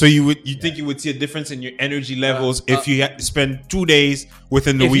difference. So you think you would see a difference in your energy levels if you had to spend 2 days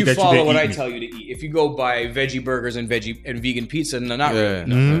within the week that you follow what I tell you to eat. If you go buy veggie burgers and vegan pizza, not really.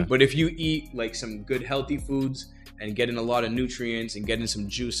 No. But if you eat like some good healthy foods and get in a lot of nutrients and get in some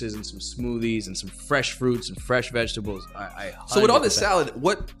juices and some smoothies and some fresh fruits and fresh vegetables, So with all this salad,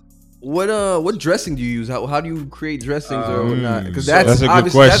 what dressing do you use? How do you create dressings or whatnot? Because that's a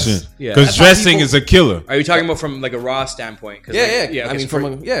good question. Because dressing is a killer. Are you talking about from like a raw standpoint? Yeah. I mean,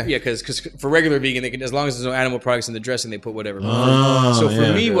 because for regular vegan, they can, as long as there's no animal products in the dressing, they put whatever. So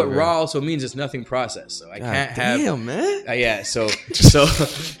for me, what raw also means it's nothing processed. So I can't have. Damn, man. So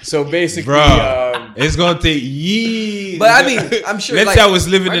basically, it's gonna take years. But I mean, I'm sure. Let's say I was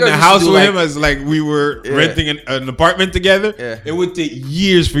living in the house with him as like we were renting an apartment together. Yeah. It would take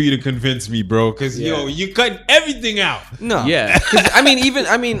years for you to convince me, bro, because you cut everything out. No,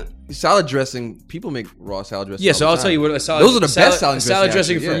 salad dressing. People make raw salad dressing. Yeah, so I'll tell you what. Those are the best salad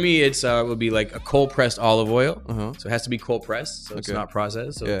dressing for me. It's would be like a cold pressed olive oil. So it has to be cold pressed, so it's not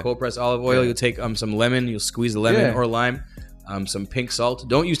processed. So cold pressed olive oil. You'll take some lemon. You'll squeeze the lemon or lime. some pink salt.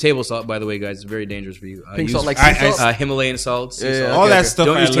 Don't use table salt, by the way, guys. It's very dangerous for you. Pink salt, like sea salt? Himalayan salt. All that stuff.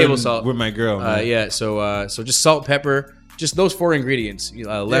 Don't use table salt with my girl. So just salt, pepper, just those 4 ingredients.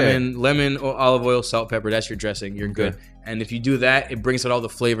 Lemon, olive oil, salt, pepper. That's your dressing. You're good. And if you do that, it brings out all the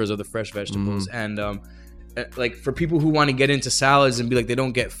flavors of the fresh vegetables. And like for people who want to get into salads and be like they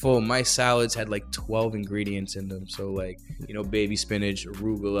don't get full, my salads had like 12 ingredients in them. So like baby spinach,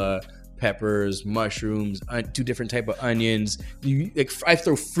 arugula, peppers, mushrooms, 2 different type of onions. I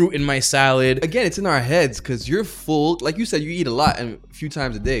throw fruit in my salad. Again, it's in our heads because you're full. Like you said, you eat a lot and a few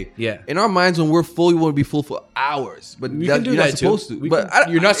times a day. Yeah. In our minds, when we're full, we want to be full for hours. But you can do you're that not supposed too. to.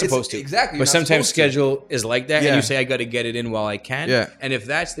 You're not supposed to. Exactly. But sometimes schedule is like that, and you say I got to get it in while I can. Yeah. And if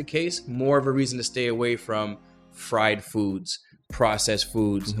that's the case, more of a reason to stay away from fried foods, processed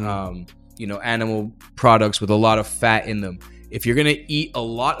foods, animal products with a lot of fat in them. If you're gonna eat a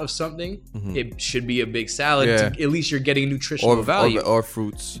lot of something, it should be a big salad. At least you're getting nutritional value. Or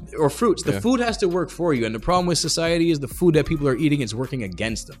fruits. The food has to work for you. And the problem with society is the food that people are eating is working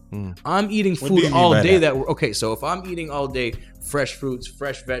against them. I'm eating food all day so if I'm eating all day fresh fruits,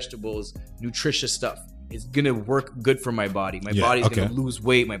 fresh vegetables, nutritious stuff, it's gonna work good for my body. My body's gonna lose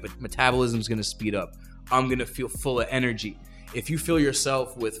weight. My metabolism's gonna speed up. I'm gonna feel full of energy. If you fill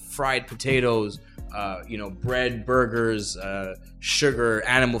yourself with fried potatoes, bread, burgers, sugar,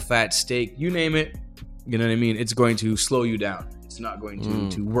 animal fat, steak, you name it, you know what I mean? It's going to slow you down. It's not going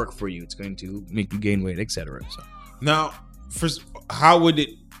to work for you. It's going to make you gain weight, etc. So now, first, how would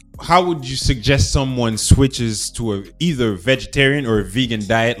you suggest someone switches to either vegetarian or a vegan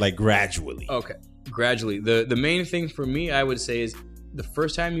diet, like gradually? Okay, gradually. The main thing for me, I would say, is the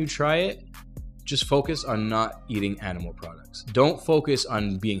first time you try it, just focus on not eating animal products. Don't focus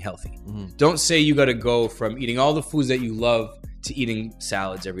on being healthy. Don't say you got to go from eating all the foods that you love to eating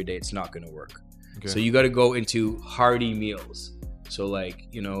salads every day. It's not going to work. So you got to go into hearty meals. So like,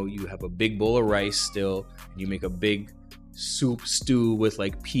 you have a big bowl of rice still. You make a big soup, stew with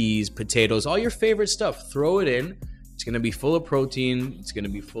like peas, potatoes, all your favorite stuff. Throw it in. It's going to be full of protein. It's going to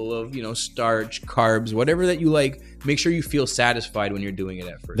be full of, starch, carbs, whatever that you like. Make sure you feel satisfied when you're doing it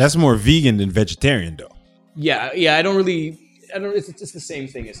at first. That's more vegan than vegetarian, though. Yeah. It's the same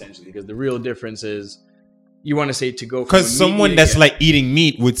thing, essentially, because the real difference is you want to say to go from because someone that's like eating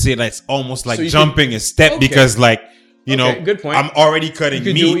meat would say that's almost like jumping a step because good point. I'm already cutting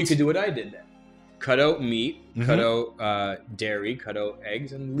meat. You could do what I did then. Cut out meat, cut out dairy, cut out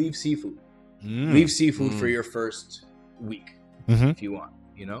eggs, and leave seafood. Leave seafood for your first week if you want,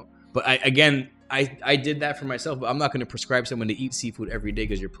 But I did that for myself, but I'm not going to prescribe someone to eat seafood every day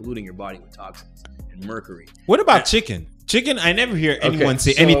because you're polluting your body with toxins and mercury. What about chicken? Chicken, I never hear anyone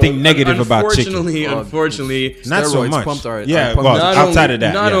say anything negative about chicken. Unfortunately, not so much. Outside of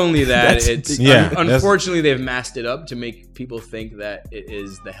that. Not only that, it's unfortunately they've masked it up to make people think that it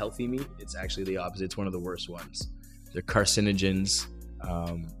is the healthy meat. It's actually the opposite. It's one of the worst ones. They're carcinogens,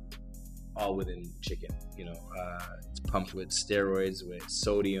 all within chicken. It's pumped with steroids, with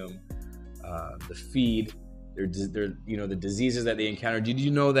sodium. The feed, they're the diseases that they encounter. Did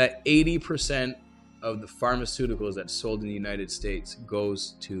you know that 80% of the pharmaceuticals that's sold in the United States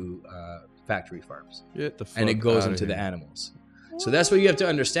goes to factory farms? And it goes into the animals. So that's what you have to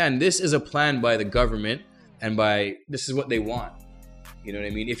understand. This is a plan by the government, and this is what they want. You know what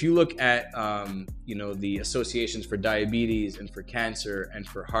I mean? If you look at the associations for diabetes and for cancer and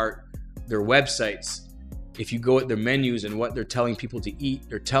for heart, their websites, if you go at their menus and what they're telling people to eat,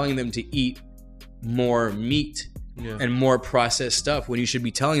 they're telling them to eat more meat and more processed stuff, when you should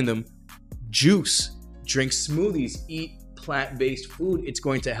be telling them juice, drink smoothies, eat plant-based food. It's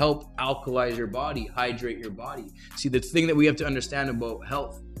going to help alkalize your body, hydrate your body. See, the thing that we have to understand about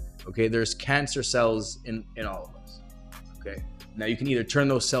health, okay, there's cancer cells in all of us, okay? Now, you can either turn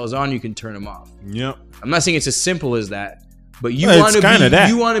those cells on, you can turn them off. Yep. I'm not saying it's as simple as that, but you want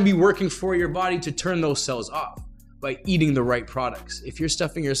to be working for your body to turn those cells off by eating the right products. If you're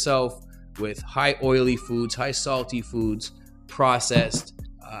stuffing yourself with high oily foods, high salty foods, processed,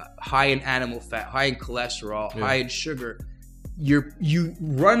 high in animal fat, high in cholesterol, high in sugar, you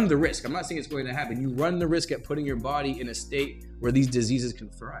run the risk. I'm not saying it's going to happen. You run the risk at putting your body in a state where these diseases can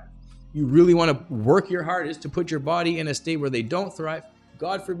thrive. You really want to work your hardest to put your body in a state where they don't thrive.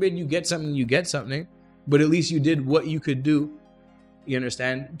 God forbid you get something, but at least you did what you could do, you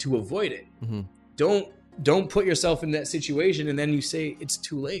understand, to avoid it. Don't put yourself in that situation and then you say it's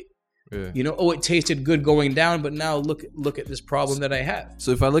too late. It tasted good going down, but now look at this problem that I have.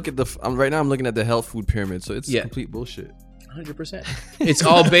 So if I look at right now I'm looking at the health food pyramid, so it's complete bullshit. 100%. It's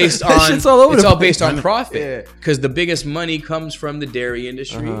all based on profit. Because the biggest money comes from the dairy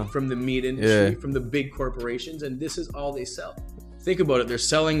industry, from the meat industry, from the big corporations, and this is all they sell. Think about it. They're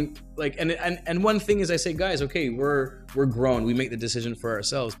selling and one thing is I say, guys, okay, we're grown. We make the decision for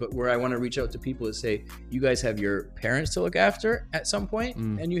ourselves. But where I want to reach out to people is say, you guys have your parents to look after at some point,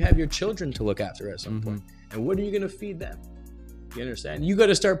 and you have your children to look after at some point. And what are you going to feed them? You understand? You got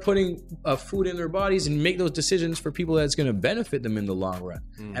to start putting food in their bodies and make those decisions for people that's going to benefit them in the long run.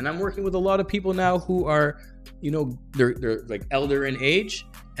 And I'm working with a lot of people now who are, they're like elder in age,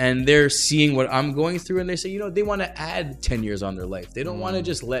 and they're seeing what I'm going through, and they say, they want to add 10 years on their life. They don't want to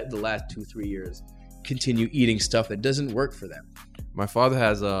just let the last 2-3 years continue eating stuff that doesn't work for them. My father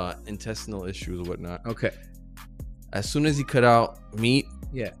has intestinal issues or whatnot. Okay. As soon as he cut out meat,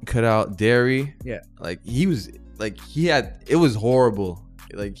 cut out dairy, it was horrible.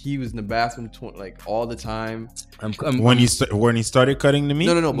 Like he was in the bathroom all the time. When he started cutting the meat?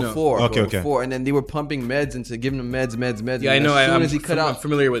 No, before. Okay. Before, and then they were pumping meds into giving him meds. Yeah, I know. As soon as he cut out, I'm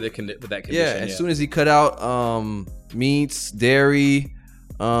familiar with that condition. Yeah, as soon as he cut out meats, dairy.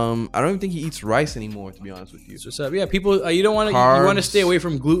 I don't even think he eats rice anymore, to be honest with you. So what's up? Yeah, people, you don't want to. You want to stay away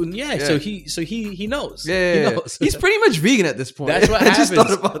from gluten. Yeah. So he knows. Yeah, he knows. He's pretty much vegan at this point. That's what happens. I just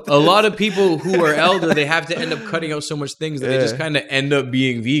thought about that. A lot of people who are elder, they have to end up cutting out so much things that they just kind of end up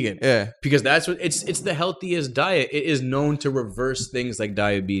being vegan. Yeah, because that's what it's the healthiest diet. It is known to reverse things like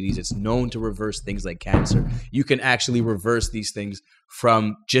diabetes. It's known to reverse things like cancer. You can actually reverse these things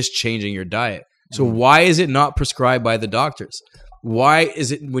from just changing your diet. So why is it not prescribed by the doctors? Why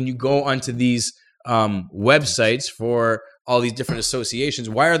is it when you go onto these websites for all these different associations,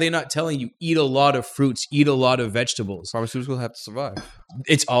 why are they not telling you eat a lot of fruits, eat a lot of vegetables? Pharmaceuticals have to survive.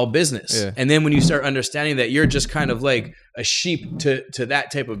 It's all business. Yeah. And then when you start understanding that you're just kind of like a sheep to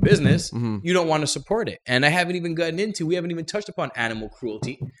that type of business, you don't want to support it. And we haven't even touched upon animal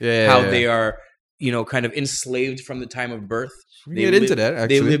cruelty, they are, kind of enslaved from the time of birth. They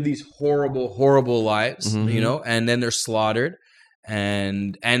live these horrible, horrible lives, and then they're slaughtered.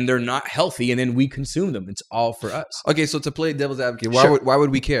 And they're not healthy, and then we consume them. It's all for us. Okay, so to play devil's advocate, why would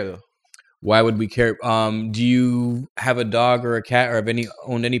we care though? Why would we care? Do you have a dog or a cat, or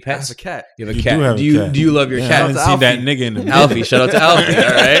owned any pets? I have a cat. You have a cat. Do you love your cat? I haven't seen that nigga in the Alfie. Shout out to Alfie. All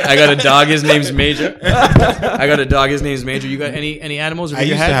right, I got a dog. His name's Major. You got any animals? I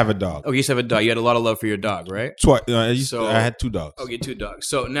used to have a dog. Oh, you used to have a dog. You had a lot of love for your dog, right? I had 2 dogs. Okay, 2 dogs.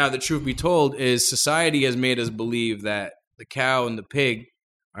 So now the truth be told is society has made us believe that the cow and the pig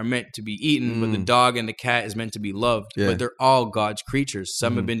are meant to be eaten, but the dog and the cat is meant to be loved. Yeah. But they're all God's creatures.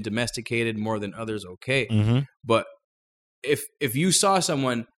 Some have been domesticated more than others. Okay, but if you saw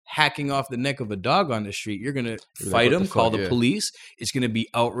someone hacking off the neck of a dog on the street, you're gonna fight them, call the police. It's gonna be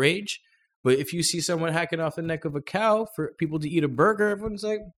outrage. But if you see someone hacking off the neck of a cow for people to eat a burger, everyone's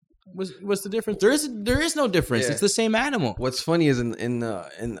like, "What's the difference?" There is no difference. Yeah. It's the same animal. What's funny is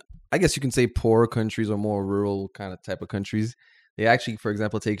in I guess you can say poorer countries or more rural kind of type of countries, they actually, for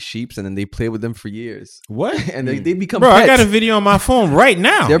example, take sheep and then they play with them for years. What? And they become pets. I got a video on my phone right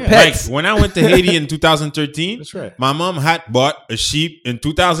now. They're pets. Like when I went to Haiti in 2013, that's right. My mom had bought a sheep in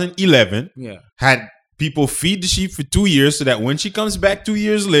 2011. Yeah. Had people feed the sheep for 2 years so that when she comes back 2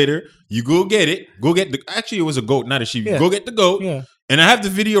 years later, you go get it. Actually, it was a goat, not a sheep. Yeah. Go get the goat. Yeah. And I have the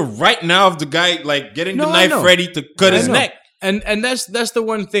video right now of the guy like getting the knife ready to cut his neck. And that's the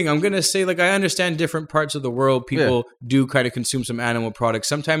one thing I'm gonna say. Like, I understand different parts of the world, people do kind of consume some animal products,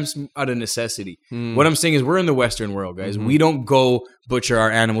 sometimes out of necessity. What I'm saying is, we're in the Western world, guys. We don't go butcher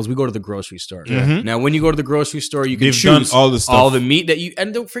our animals. We go to the grocery store. Now, when you go to the grocery store, you can choose all the stuff, all the meat that you.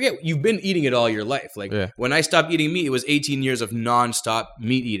 And don't forget, you've been eating it all your life. Like when I stopped eating meat, it was 18 years of nonstop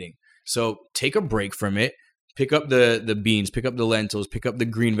meat eating. So take a break from it. Pick up the beans, pick up the lentils, pick up the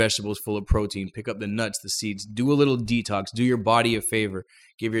green vegetables full of protein, pick up the nuts, the seeds, do a little detox, do your body a favor,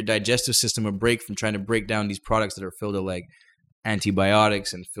 give your digestive system a break from trying to break down these products that are filled with like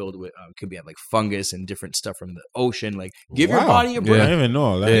antibiotics and filled with, could be like fungus and different stuff from the ocean. Like give your body a break. I didn't even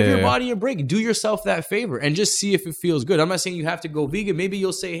know that. Give your body a break. Do yourself that favor and just see if it feels good. I'm not saying you have to go vegan. Maybe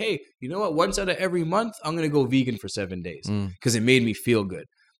you'll say, hey, you know what? Once out of every month, I'm going to go vegan for 7 days because it made me feel good.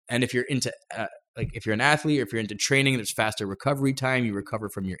 And if you're into... if you're an athlete or if you're into training, there's faster recovery time. You recover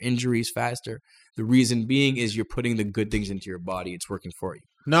from your injuries faster. The reason being is you're putting the good things into your body. It's working for you.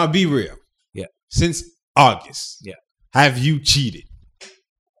 Now, be real. Yeah. Since August, have you cheated?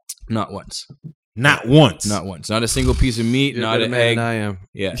 Not once. Not once. Not once. Not a single piece of meat. You're not an egg. I am.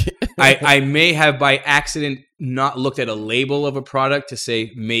 Yeah. I may have by accident not looked at a label of a product to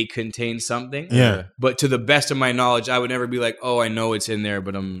say may contain something. Yeah. But to the best of my knowledge, I would never be like, oh, I know it's in there,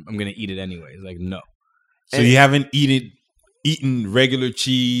 but I'm going to eat it anyways. Like, no. So you haven't eaten eating regular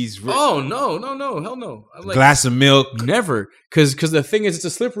cheese? Oh no, hell no. I'm like, glass of milk? Never, because the thing is, it's a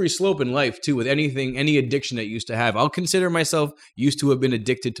slippery slope in life too. With any addiction that you used to have, I'll consider myself used to have been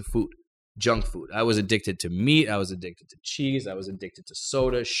addicted to food, junk food. I was addicted to meat. I was addicted to cheese. I was addicted to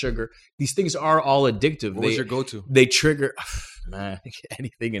soda, sugar. These things are all addictive. What was your go-to? They trigger, man,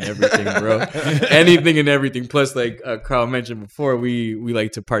 anything and everything, bro. Anything and everything. Plus, like Carl mentioned before, we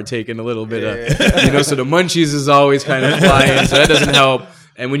like to partake in a little bit of, so the munchies is always kind of flying, so that doesn't help.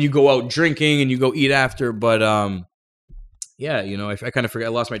 And when you go out drinking and you go eat after, but yeah, I kind of forgot. I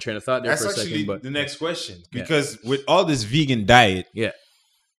lost my train of thought there for a second. That's actually the next question, because with all this vegan diet,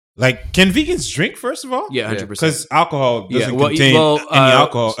 like, can vegans drink, first of all? Yeah, 100%. Because alcohol doesn't contain any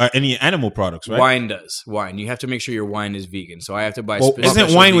alcohol or any animal products, right? Wine does. Wine. You have to make sure your wine is vegan. So I have to buy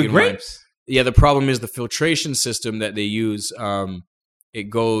isn't wine with grapes? Wine. Yeah, the problem is the filtration system that they use. It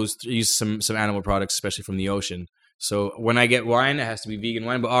use some animal products, especially from the ocean. So when I get wine, it has to be vegan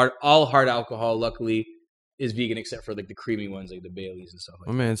wine. But all hard alcohol, luckily, is vegan except for like the creamy ones, like the Baileys and stuff like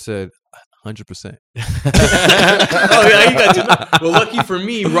that. My man said 100%. Oh yeah, you got to know. Well, lucky for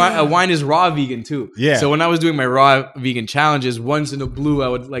me, wine is raw vegan too. Yeah. So when I was doing my raw vegan challenges, once in a blue, I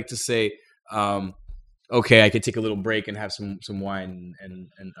would like to say, okay, I could take a little break and have some wine and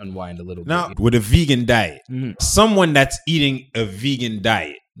unwind a little bit. Now, with a vegan diet, someone that's eating a vegan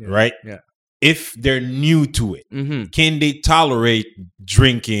diet, right? Yeah. If they're new to it, can they tolerate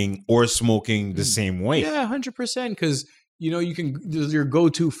drinking or smoking the same way? Yeah, 100%. Because you can. There's your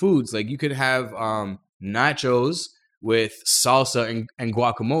go-to foods. Like you could have nachos with salsa and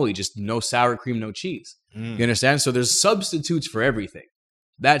guacamole, just no sour cream, no cheese. You understand? So there's substitutes for everything.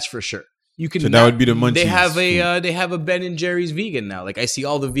 That's for sure. You can. So that would be the munchies. They have a Ben and Jerry's vegan now. Like I see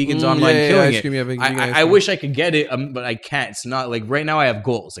all the vegans online killing it. I wish I could get it, but I can't. It's not like right now. I have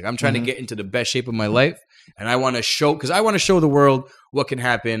goals. Like I'm trying to get into the best shape of my life, and I want to show the world what can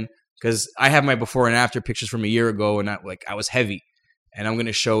happen. Because I have my before and after pictures from a year ago, and I was heavy, and I'm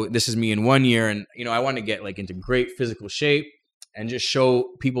gonna show this is me in 1 year, and I want to get like into great physical shape and just show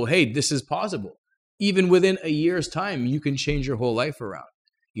people, hey, this is possible. Even within a year's time, you can change your whole life around.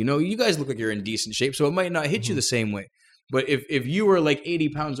 You guys look like you're in decent shape, so it might not hit you the same way. But if you were like 80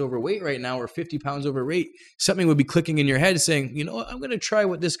 pounds overweight right now or 50 pounds overweight, something would be clicking in your head saying, I'm going to try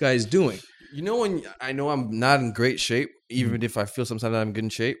what this guy's doing. When I know I'm not in great shape, even if I feel sometimes I'm good in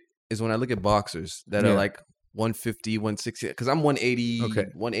shape, is when I look at boxers that are like 150, 160, because I'm 180,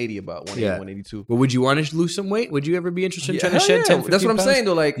 180 about, 180, 182. Well, would you want to lose some weight? Would you ever be interested in trying to shed 10, 15 That's what I'm pounds? saying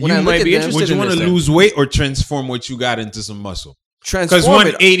though. Like when you I might look be at them, interested would you in want to lose weight or transform what you got into some muscle? Because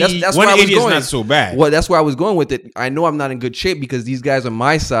 180, that's 180 is not so bad. Well, that's where I was going with it. I know I'm not in good shape because these guys are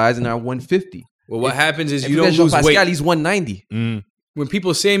my size and are 150. Well, what happens is you don't lose weight. Pascal, he's 190. When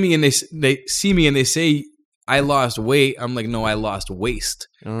people say me and they see me and they say I lost weight, I'm like, no, I lost waste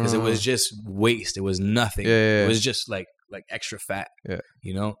because it was just waste. It was nothing. It was just like extra fat.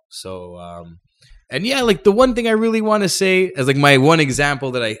 So. And yeah, like the one thing I really want to say as like my one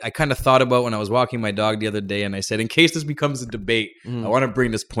example that I kind of thought about when I was walking my dog the other day, and I said, in case this becomes a debate, I want to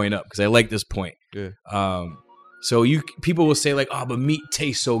bring this point up because I like this point. So people will say like, oh, but meat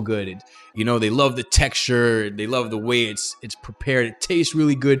tastes so good. They love the texture, they love the way it's prepared. It tastes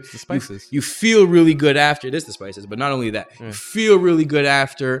really good. The spices. You feel really good after. It is the spices, but not only that, you feel really good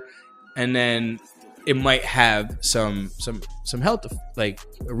after, and then it might have some health like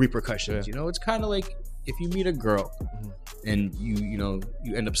repercussions. It's kind of like if you meet a girl and you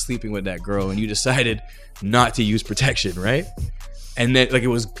end up sleeping with that girl and you decided not to use protection, right? And then it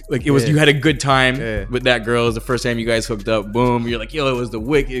was you had a good time with that girl. It was the first time you guys hooked up. Boom, you're like, yo, it was the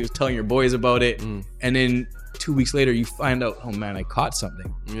wick. You was telling your boys about it, and then 2 weeks later you find out, oh man, I caught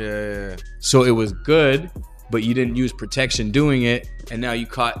something. So it was good, but you didn't use protection doing it, and now you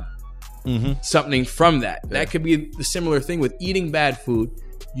caught something from that. That could be the similar thing with eating bad food.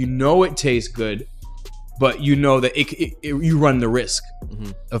 It tastes good, but that you run the risk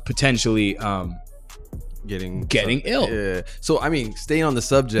of potentially getting ill. Yeah. So I mean, staying on the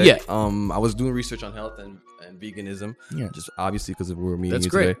subject, I was doing research on health and veganism. Just obviously because we're meeting you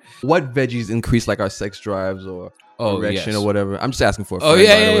today. What veggies increase like our sex drives or erection or whatever? I'm just asking for a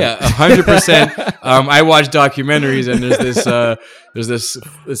friend, 100%. I watch documentaries and there's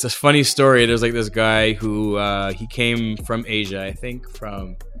this funny story. There's like this guy who he came from Asia, I think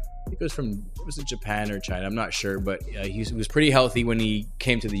was it Japan or China? I'm not sure, but he was pretty healthy when he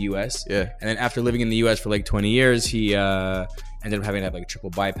came to the U.S. And then after living in the U.S. for like 20 years, he ended up having to have like a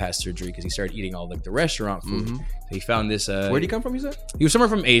triple bypass surgery because he started eating all like the restaurant food. So he found this. Where did he come from? You said he was somewhere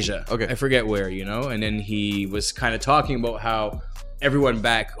from Asia. Okay, I forget where. And then he was kind of talking about how everyone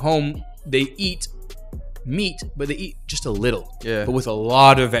back home they eat meat, but they eat just a little. Yeah. But with a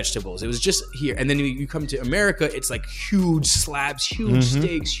lot of vegetables. It was just here. And then you come to America, it's like huge slabs, huge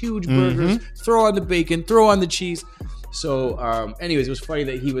steaks, huge burgers, throw on the bacon, throw on the cheese. So anyways, it was funny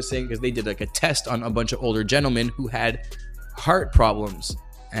that he was saying, because they did like a test on a bunch of older gentlemen who had heart problems.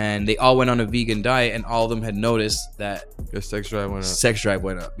 And they all went on a vegan diet, and all of them had noticed that your sex drive went up. Sex drive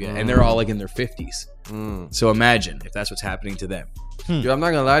went up, yeah. And they're all like in their 50s. So imagine if that's what's happening to them. Yo, I'm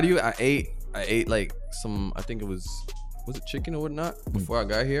not gonna lie to you. I ate like some, I think it was it chicken or whatnot before I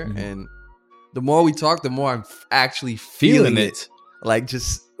got here. And the more we talk, the more I'm actually feeling it. Like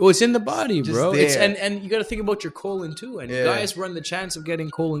just, well, it's in the body, bro. There. It's and you got to think about your colon too. And guys run the chance of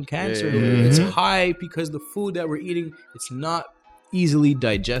getting colon cancer. It's high because the food that we're eating, it's not easily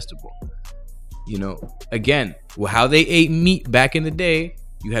digestible. You know, again, how they ate meat back in the day,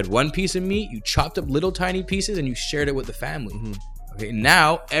 you had one piece of meat, you chopped up little tiny pieces, and you shared it with the family. Okay,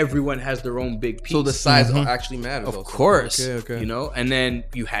 now everyone has their own big piece. So the size actually matters. Of course. Okay. You know, and then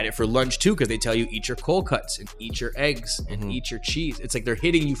you had it for lunch too, because they tell you eat your cold cuts and eat your eggs and eat your cheese. It's like they're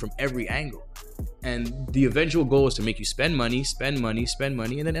hitting you from every angle. And the eventual goal is to make you spend money,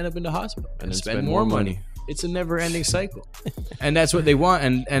 and then end up in the hospital and spend more money. It's a never-ending cycle. And that's what they want.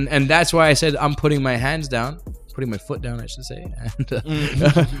 And that's why I said I'm putting my hands down, putting my foot down, I should say.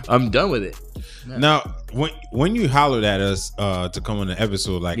 And I'm done with it. Yeah. Now, when you hollered at us to come on the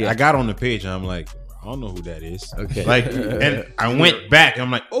episode, like I got on the page and I'm like, I don't know who that is. Okay. Like, and I went back and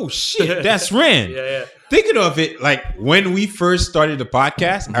I'm like, oh shit, that's Ren. Yeah. Thinking of it, like when we first started the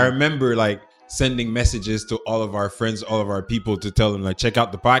podcast, I remember like sending messages to all of our friends, all of our people to tell them like, check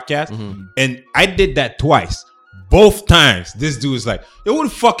out the podcast. And I did that twice. Both times, this dude was like, yo, what the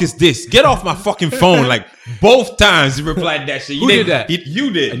fuck is this? Get off my fucking phone. Like, both times he replied that shit. Who did that?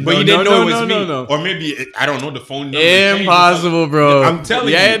 You did. But you didn't know it was me. No. Or maybe, I don't know, the phone number. Impossible, bro. I'm telling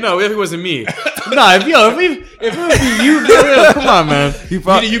you. Yeah, no, if it wasn't me. If it was you, bro, come on, man. You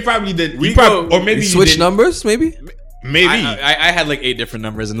probably did. Or maybe you switch numbers, maybe? Maybe I had like 8 different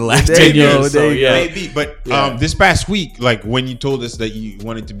numbers in the last 10 years. So yeah, maybe. But this past week, like when you told us that you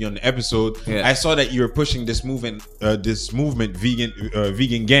wanted to be on the episode, I saw that you were pushing this movement,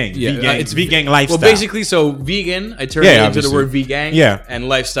 vegan gang. Yeah, it's vegan lifestyle. Well, basically, so vegan, I turned it into the word vegan. Yeah, and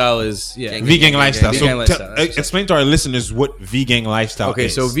lifestyle is vegan lifestyle. Vegan lifestyle. Explain to our listeners what vegan lifestyle is. Okay,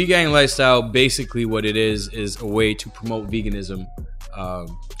 so vegan lifestyle, basically what it is a way to promote veganism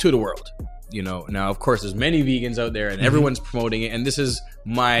to the world. You know, now of course there's many vegans out there and everyone's promoting it, and this is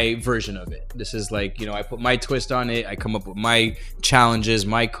my version of it. This is like, you know, I put my twist on it. I come up with my challenges,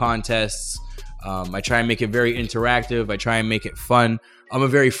 my contests. I try and make it very interactive. I try and make it fun. I'm a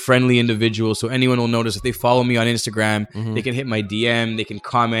very friendly individual, so anyone will notice if they follow me on Instagram, they can hit my DM, they can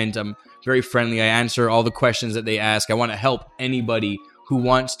comment. I'm very friendly. I answer all the questions that they ask. I want to help anybody who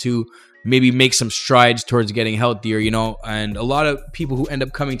wants to maybe make some strides towards getting healthier, you know. And a lot of people who end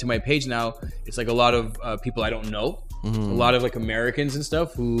up coming to my page now, it's like a lot of people I don't know, a lot of like Americans and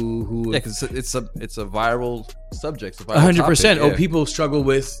stuff who because it's a viral subject, 100%. Oh, people struggle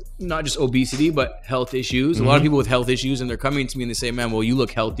with not just obesity but health issues. A lot of people with health issues, and they're coming to me and they say, man, well, you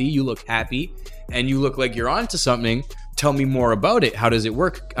look healthy, you look happy, and you look like you're onto something. Tell me more about it. How does it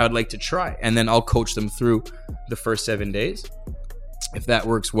work? I'd like to try. And then I'll coach them through the first 7 days. If that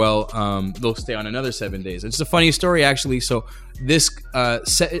works well, they'll stay on another 7 days. It's a funny story, actually. So this,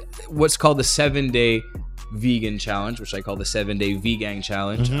 what's called the 7-day vegan challenge, which I call the 7-day vegan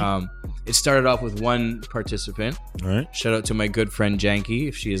challenge. It started off with one participant. All right. Shout out to my good friend Janky,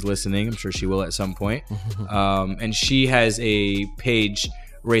 if she is listening. I'm sure she will at some point. And she has a page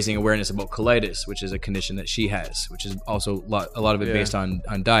raising awareness about colitis, which is a condition that she has, which is also a lot of it based on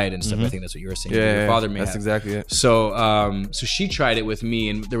diet and stuff. I think that's what you were saying. Your father may that's have. Exactly it. So so she tried it with me,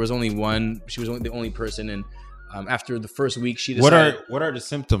 and there was only one. She was only the only person, and after the first week, she decided. What are the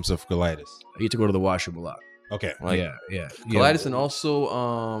symptoms of colitis? You have to go to the washroom a lot. Okay. Yeah. Colitis, and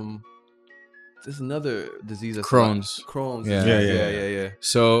also there's another disease that's Crohn's. Yeah.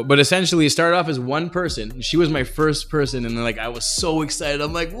 So, but essentially, it started off as one person. She was my first person, and then like I was so excited.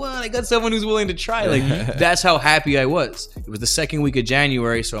 I'm like, what? I got someone who's willing to try. Like that's how happy I was. It was the second week of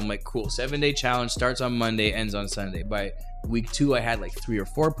January, so I'm like, cool. 7-day challenge starts on Monday, ends on Sunday. By week 2, I had like 3 or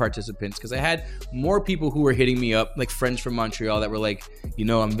 4 participants because I had more people who were hitting me up, like friends from Montreal that were like, you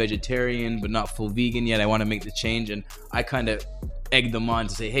know, I'm vegetarian but not full vegan yet. I want to make the change, and I kind of egged them on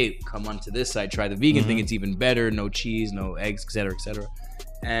to say, hey, come on to this side, try the vegan thing. It's even better. No cheese, no eggs, etc., etc.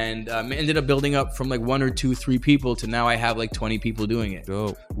 and ended up building up from like 1 or 2, 3 people to now I have like 20 people doing it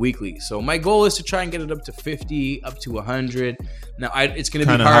weekly. So my goal is to try and get it up to 50, up to 100. Now it's going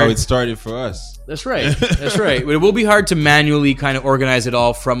to be hard. Kind of how it started for us. That's right. That's right. But it will be hard to manually kind of organize it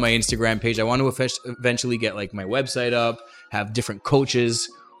all from my Instagram page. I want to eventually get like my website up, have different coaches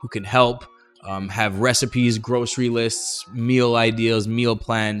who can help, have recipes, grocery lists, meal ideas, meal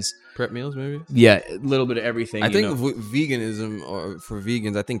plans. Prep meals, maybe? Yeah, a little bit of everything. I think veganism, or for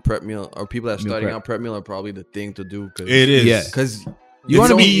vegans, I think prep meal, or people that are starting out, prep meal are probably the thing to do. It is. Yeah. Because you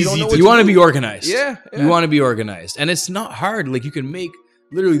want to be organized. Yeah. You want to be organized. And it's not hard. Like you can make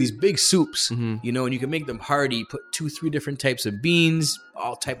literally these big soups, you know, and you can make them hearty, put 2-3 different types of beans,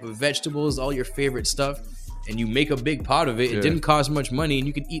 all type of vegetables, all your favorite stuff. And you make a big pot of it. It didn't cost much money, and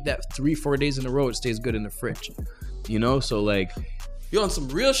you can eat that 3-4 days in a row. It stays good in the fridge. You know, so like, you're on some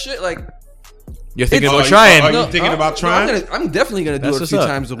real shit. Like, you're thinking about trying. Are you thinking about trying? I'm definitely gonna do it a few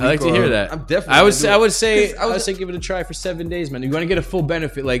times a week. I like to hear that. I'm definitely. I would say give it a try for 7 days, man. You want to get a full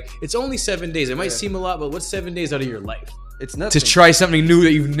benefit. Like, it's only 7 days. It might seem a lot, but what's 7 days out of your life? It's nothing. To try something new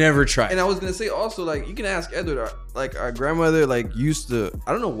that you've never tried. And I was gonna say also, like, you can ask Edward. Like, our grandmother, like, used to.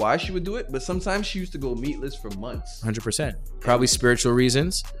 I don't know why she would do it, but sometimes she used to go meatless for months. 100%. Probably spiritual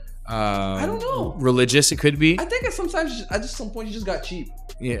reasons. I don't know. Religious, it could be. I think at some point she just got cheap.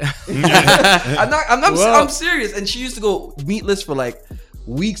 Yeah. I'm serious. And she used to go meatless for like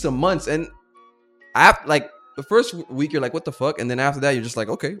weeks or months. And after, like, the first week you're like, what the fuck? And then after that you're just like,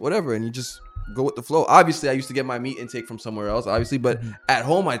 okay, whatever. And you just go with the flow. Obviously, I used to get my meat intake from somewhere else, obviously, but at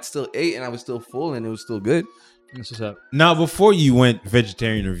home I'd still ate and I was still full and it was still good. That's what's up. Now, before you went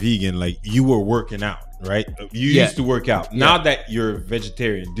vegetarian or vegan, like, you were working out, right? You used to work out. Now that you're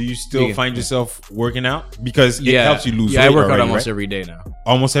vegetarian, do you still find yourself working out? Because it helps you lose weight. I work out almost every day now.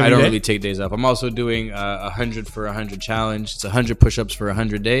 Almost every day? I don't really take days off. I'm also doing 100 for 100 challenge. It's 100 push-ups for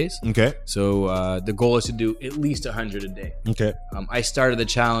 100 days. Okay. So the goal is to do at least 100 a day. Okay. I started the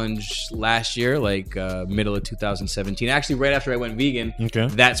challenge last year, like middle of 2017. Actually, right after I went vegan,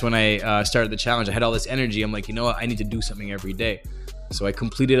 that's when I started the challenge. I had all this energy. I'm like, you know what? I need to do something every day. So I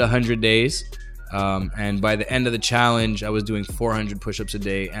completed 100 days. And by the end of the challenge, I was doing 400 push-ups a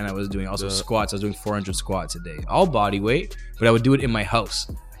day, and I was doing also squats. I was doing 400 squats a day, all body weight, but I would do it in my house.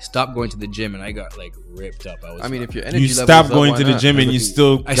 I stopped going to the gym, and I got like ripped up. If your energy you stopped going to the gym, and you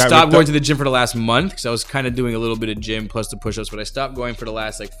still I stopped going to the gym for the last month because I was kind of doing a little bit of gym plus the push-ups, but I stopped going for the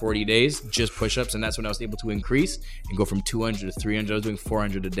last like 40 days, just push-ups, and that's when I was able to increase and go from 200 to 300. I was doing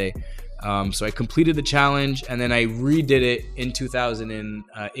 400 a day. So I completed the challenge, and then I redid it in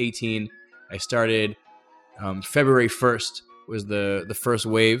 2018. I started February 1st was the first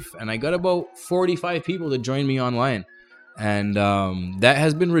wave, and I got about 45 people to join me online. And that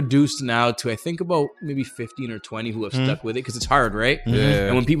has been reduced now to, I think, about maybe 15 or 20 who have stuck with it because it's hard, right? Yeah.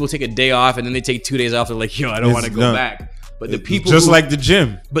 And when people take a day off and then they take 2 days off, they're like, yo, I don't want to go back. But the people like the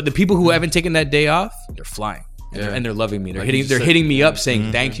gym. But the people who haven't taken that day off, they're flying. And they're loving me. They're hitting me up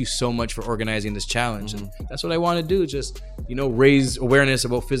saying, thank you so much for organizing this challenge. And that's what I want to do. Just, raise awareness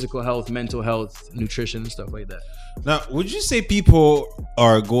about physical health, mental health, nutrition, and stuff like that. Now, would you say people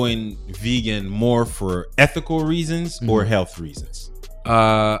are going vegan more for ethical reasons or health reasons?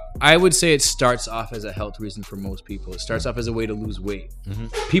 I would say it starts off as a health reason for most people. It starts off as a way to lose weight.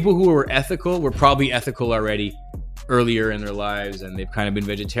 People who were ethical were probably ethical already earlier in their lives, and they've kind of been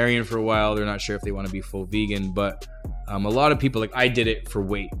vegetarian for a while. They're not sure if they want to be full vegan, but a lot of people, like, I did it for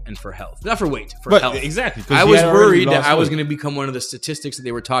weight and for health. Not for weight, for health. Exactly. I was worried that I was going to become one of the statistics that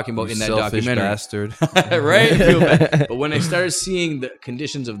they were talking about in that documentary. Bastard. Right? I feel bad. But when I started seeing the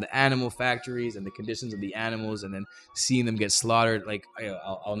conditions of the animal factories and the conditions of the animals, and then seeing them get slaughtered, like,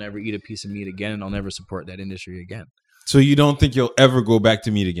 I'll never eat a piece of meat again, and I'll never support that industry again. So you don't think you'll ever go back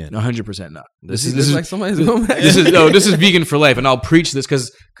to meat again? 100% not. This is like somebody's going back. This is vegan for life, and I'll preach this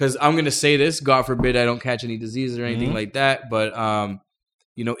because I'm gonna say this. God forbid I don't catch any diseases or anything like that. But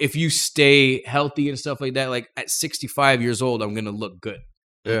if you stay healthy and stuff like that, like at 65 years old, I'm gonna look good.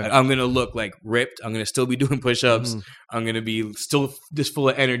 Yeah. I'm gonna look like ripped. I'm gonna still be doing push-ups. I'm gonna be still this full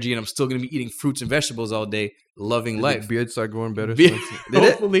of energy, and I'm still gonna be eating fruits and vegetables all day, loving life. Beard start growing better.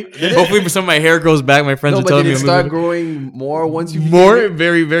 Hopefully, some of my hair grows back. My friends are telling me. Did it start growing more once you more?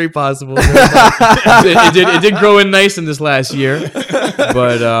 Very, very possible. it did grow in nice in this last year,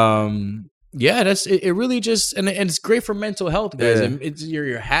 but yeah, it really just and it's great for mental health, guys. Yeah.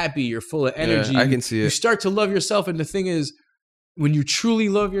 You're happy. You're full of energy. I can see it. You start to love yourself, and the thing is, when you truly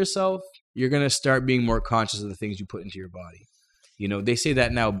love yourself, you're going to start being more conscious of the things you put into your body. You know, they say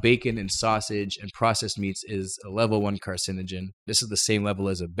that now bacon and sausage and processed meats is a level 1 carcinogen. This is the same level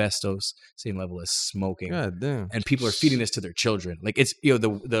as asbestos, same level as smoking. God damn. And people are feeding this to their children. Like it's, you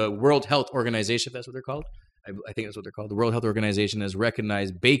know, the World Health Organization, if that's what they're called. I think that's what they're called. The World Health Organization has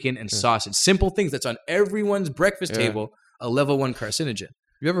recognized bacon and sausage, simple things that's on everyone's breakfast table, a level 1 carcinogen.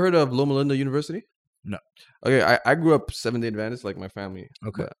 You ever heard of Loma Linda University? No. Okay, I grew up Seventh-day Adventist, like my family.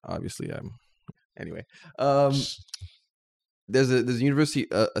 Okay. But obviously, I'm. Anyway, there's a university,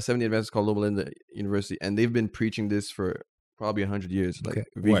 a Seventh-day Adventist called Loma Linda University, and they've been preaching this for probably 100 years, like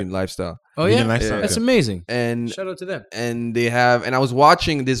vegan lifestyle. Oh Vegan yeah, lifestyle. that's amazing. And Shout out to them. and they have, and I was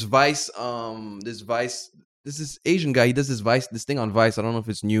watching this Vice, this is Asian guy. He does this thing on Vice. I don't know if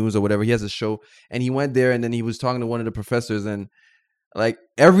it's news or whatever. He has a show, and he went there, and then he was talking to one of the professors, and like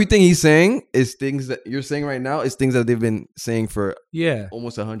everything he's saying is things that you're saying right now is things that they've been saying for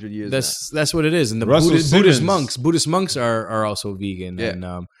almost 100 years. That's what it is. And the Buddhist monks are also vegan. Yeah.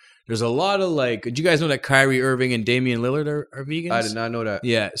 And there's a lot of like, do you guys know that Kyrie Irving and Damian Lillard are vegans? I did not know that.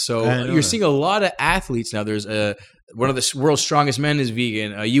 Yeah, so you're seeing a lot of athletes now. There's one of the world's strongest men is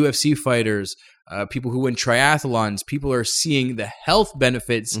vegan. UFC fighters, people who win triathlons. People are seeing the health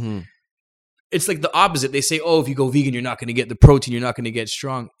benefits. Mm-hmm. It's like the opposite. They say, oh, if you go vegan, you're not going to get the protein. You're not going to get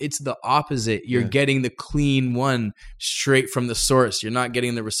strong. It's the opposite. You're getting the clean one straight from the source. You're not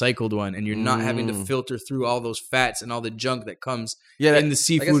getting the recycled one. And you're not having to filter through all those fats and all the junk that comes in the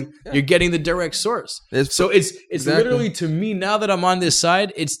seafood. You're getting the direct source. So it's literally, to me, now that I'm on this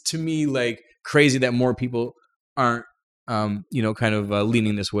side, it's to me like crazy that more people aren't, kind of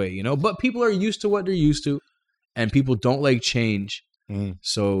leaning this way, you know. But people are used to what they're used to. And people don't like change.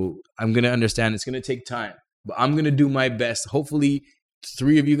 So I'm going to understand it's going to take time, but I'm going to do my best. Hopefully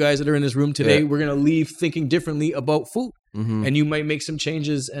 3 of you guys that are in this room today, we're going to leave thinking differently about food, and you might make some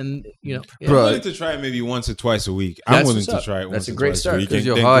changes. And you know, I'm willing to try it maybe once or twice a week. I'm willing to try it once or twice a week. Because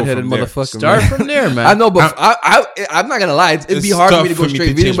you're a hard-headed motherfucker. Start from there, man. I know, but I'm not going to lie. It'd be hard for me to go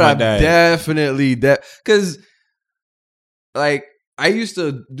straight vegan, but I'm definitely because like I used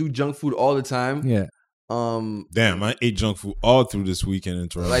to do junk food all the time. Yeah. Damn, I ate junk food all through this weekend in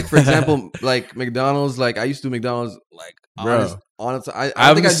Toronto. Like for example, like McDonald's. Like I used to do McDonald's. Like honestly,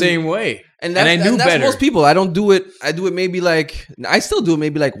 I'm the same way, and I knew better. That's most people. I don't do it. I do it maybe like I still do it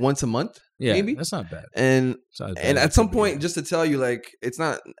maybe like once a month. Yeah, maybe that's not bad. And at some point, just to tell you, like it's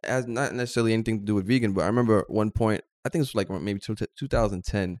not necessarily anything to do with vegan, but I remember one point. I think it was like maybe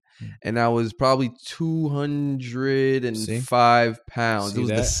 2010, and I was probably 205 pounds. It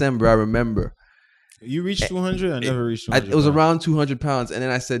was December. I remember. You reached 200? I never reached 200. It was around 200 pounds. And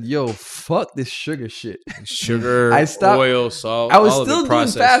then I said, yo, fuck this sugar shit. Sugar, oil, salt. I was still doing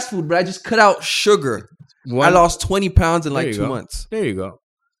fast food, but I just cut out sugar. I lost 20 pounds in like 2 months. There you go.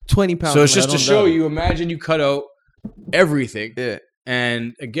 20 pounds. So it's just to show you, imagine you cut out everything. Yeah.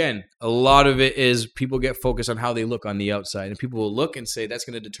 And again, a lot of it is people get focused on how they look on the outside. And people will look and say, that's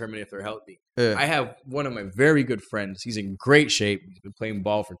going to determine if they're healthy. Yeah. I have one of my very good friends. He's in great shape. He's been playing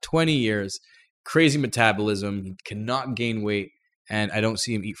ball for 20 years. Crazy metabolism. He cannot gain weight. And I don't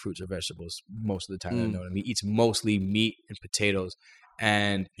see him eat fruits or vegetables most of the time. I know him. He eats mostly meat and potatoes.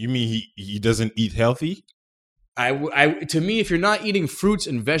 And you mean he doesn't eat healthy? To me, if you're not eating fruits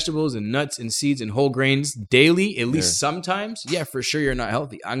and vegetables and nuts and seeds and whole grains daily, at least sometimes, for sure you're not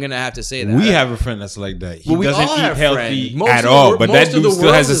healthy. I'm gonna have to say that. We have a friend that's like that. He doesn't eat healthy at all, but that dude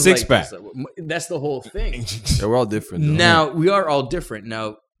still has a six pack. That's the whole thing. We're all different. Though. Now we are all different.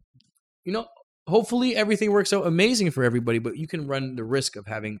 Now, you know, hopefully everything works out amazing for everybody, but you can run the risk of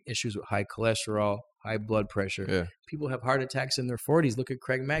having issues with high cholesterol, high blood pressure. Yeah. People have heart attacks in their 40s. Look at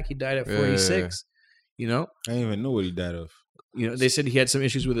Craig Mack. He died at 46. Yeah. You know, I didn't even know what he died of. You know, they said he had some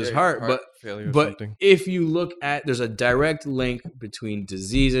issues with his heart, but if you look at, there's a direct link between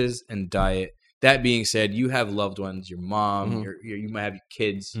diseases and diet. That being said, you have loved ones, your mom, you might have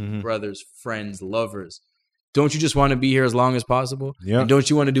kids, brothers, friends, lovers. Don't you just want to be here as long as possible? Yeah. And don't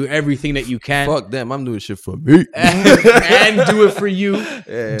you want to do everything that you can? Fuck them. I'm doing shit for me. and do it for you.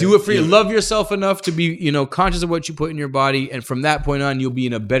 Yeah. Do it for you. Love yourself enough to be, you know, conscious of what you put in your body. And from that point on, you'll be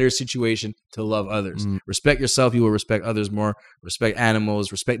in a better situation to love others. Respect yourself. You will respect others more. Respect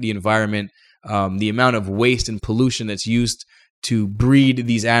animals. Respect the environment. The amount of waste and pollution that's used to breed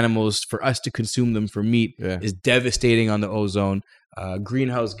these animals for us to consume them for meat is devastating on the ozone.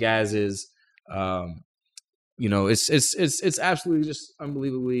 Greenhouse gases. You know, it's absolutely just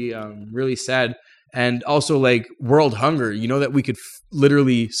unbelievably really sad. And also like world hunger, you know that we could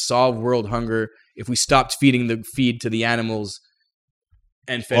literally solve world hunger if we stopped feeding the feed to the animals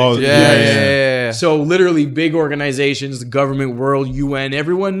and fed it to the yeah. So literally big organizations, the government, world, UN,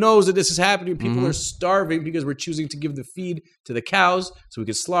 everyone knows that this is happening. People are starving because we're choosing to give the feed to the cows so we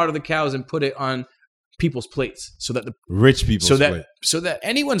can slaughter the cows and put it on people's plates so that the rich people's plate. So that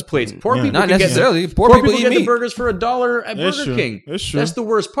anyone's plates. Poor people not can necessarily. Poor people get the burgers for $1 at That's Burger true. King. That's true. That's the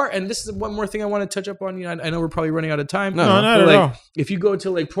worst part. And this is one more thing I want to touch up on. You know, I know we're probably running out of time. No, not but at all. if you go to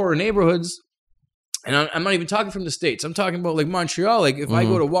like poorer neighborhoods, and I'm not even talking from the States. I'm talking about like Montreal. Like if I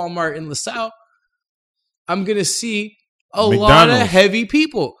go to Walmart in LaSalle, I'm going to see a lot of heavy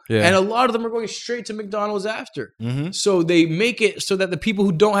people. Yeah. And a lot of them are going straight to McDonald's after. Mm-hmm. So they make it so that the people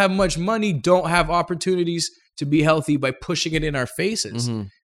who don't have much money don't have opportunities to be healthy by pushing it in our faces.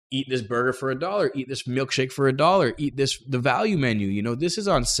 Eat this burger for $1. Eat this milkshake for $1. Eat the value menu. You know, this is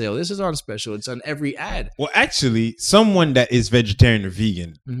on sale. This is on special. It's on every ad. Well, actually, someone that is vegetarian or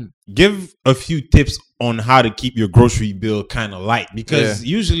vegan, give a few tips on how to keep your grocery bill kind of light, because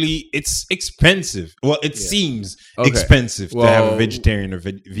usually it's expensive. Well, it seems expensive to have a vegetarian or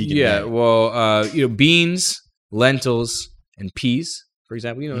vegan. Yeah. diet. Well, you know, beans, lentils, and peas. For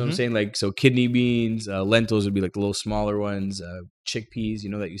example, you know what I'm saying? Like, so kidney beans, lentils would be like the little smaller ones, chickpeas, you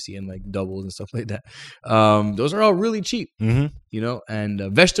know, that you see in like doubles and stuff like that. Those are all really cheap, you know, and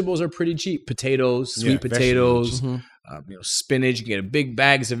vegetables are pretty cheap. Potatoes, sweet potatoes, you know, spinach, you get big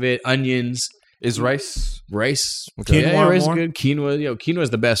bags of it, onions. Is rice? Okay. Yeah, Quinoa rice is more? good. Quinoa, you know, quinoa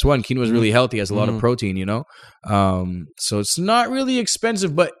is the best one. Quinoa is really healthy, has a lot of protein, you know. So it's not really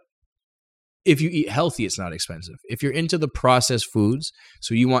expensive, but if you eat healthy, it's not expensive. If you're into the processed foods,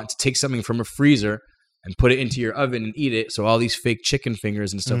 so you want to take something from a freezer and put it into your oven and eat it, so all these fake chicken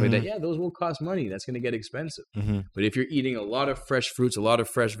fingers and stuff like that, yeah, those will cost money. That's going to get expensive. But if you're eating a lot of fresh fruits, a lot of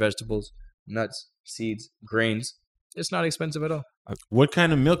fresh vegetables, nuts, seeds, grains, it's not expensive at all. What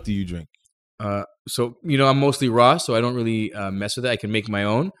kind of milk do you drink? So, you know, I'm mostly raw, so I don't really mess with it. I can make my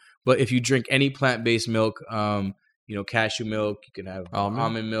own. But if you drink any plant-based milk, you know, cashew milk, you can have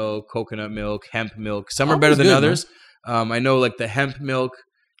almond milk, coconut milk, hemp milk. Some are better than others. I know like the hemp milk,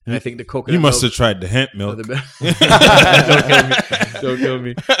 and I think the coconut milk. You must have tried the hemp milk. Don't kill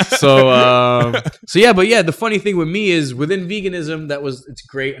me. So yeah, but yeah, the funny thing with me is within veganism, it's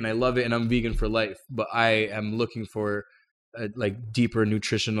great and I love it and I'm vegan for life. But I am looking for like deeper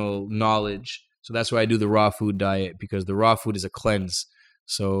nutritional knowledge. So that's why I do the raw food diet, because the raw food is a cleanse.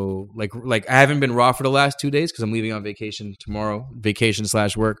 So like I haven't been raw for the last 2 days because I'm leaving on vacation tomorrow,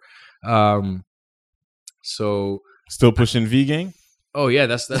 vacation/work. So still pushing vegan? Oh yeah,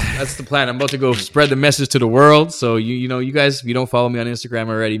 that's the plan. I'm about to go spread the message to the world. So you know, you guys, if you don't follow me on Instagram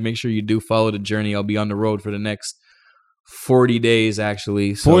already, make sure you do follow the journey. I'll be on the road for the next 40 days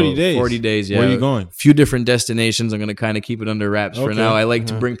actually. So 40 days? 40 days, yeah. Where are you going? A few different destinations. I'm going to kind of keep it under wraps for Okay. now. I like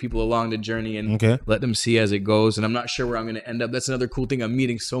to bring people along the journey and Okay. let them see as it goes. And I'm not sure where I'm going to end up. That's another cool thing. I'm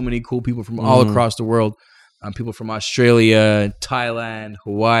meeting so many cool people from all across the world. People from Australia, Thailand,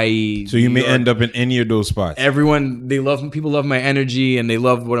 Hawaii. So you New may York. end up in any of those spots. Everyone, people love my energy and they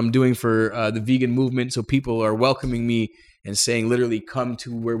love what I'm doing for the vegan movement. So people are welcoming me and saying, literally, come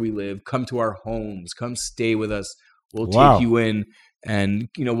to where we live, come to our homes, come stay with us. We'll Wow. take you in and,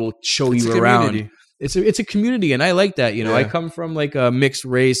 you know, we'll show It's you a around. community. It's a community. And I like that. You know, I Yeah. come from like a mixed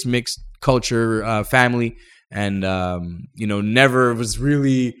race, mixed culture family. And, you know, never was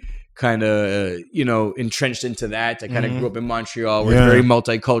really kind of, you know, entrenched into that. I kind of grew up in Montreal. We're Yeah. very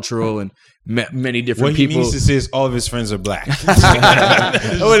multicultural and met many different What he people. means to say is all of his friends are black.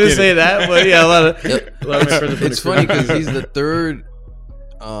 I wouldn't say that, but yeah, a lot of my friends are from It's the funny Caribbean. because he's the third,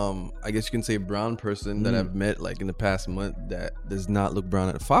 I guess you can say brown person that I've met like in the past month that does not look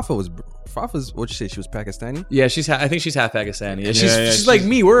brown. Fafa's what'd you say? She was Pakistani. Yeah, I think she's half Pakistani. Yeah, Yeah, she's like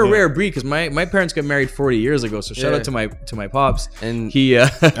me. We're a yeah. rare breed because my parents got married 40 years ago. So shout Yeah. out to my pops. And He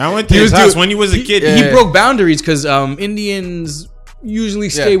I went to his house when he was a kid. he broke boundaries because Indians usually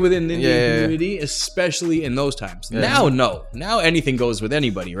stay Yeah. within the Indian Yeah. community, especially in those times. Yeah. Now anything goes with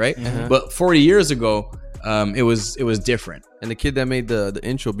anybody, right? But 40 years ago, it was different. And the kid that made the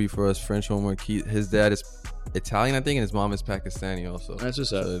intro beat for us, French homework, his dad is Italian, I think, and his mom is Pakistani also. That's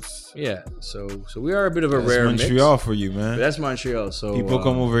what's up. So it's, Yeah, so we are a bit of a That's rare Montreal mix. for you, man. But that's Montreal. So People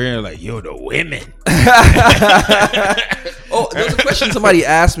come over here like, yo, the women. oh, there was a question somebody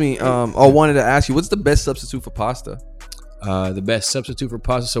asked me, or wanted to ask you. What's the best substitute for pasta? The best substitute for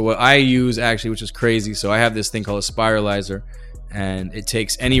pasta. So what I use actually, which is crazy. So I have this thing called a spiralizer, and it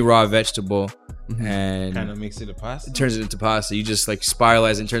takes any raw vegetable and Kind of makes it a pasta. turns it into pasta. You just like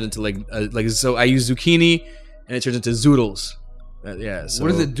spiralize it and turns it into like so. I use zucchini, and it turns into zoodles. Yeah. So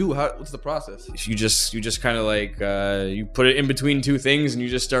What does it do? What's the process? You just kind of like you put it in between two things, and you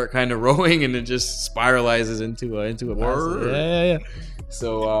just start kind of rolling, and it just spiralizes into a pasta. Word. Yeah.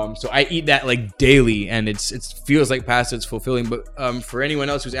 So I eat that like daily, and it feels like pasta. It's fulfilling. But for anyone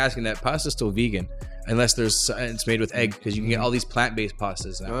else who's asking that, pasta's still vegan. Unless it's made with egg, because you can get all these plant-based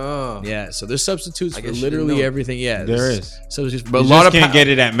pastas now. Oh. Yeah, so there's substitutes for literally everything. Yeah, there is substitutes, but a lot of can't get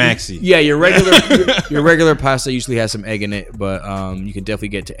it at Maxi. Yeah, your regular pasta usually has some egg in it, but you can definitely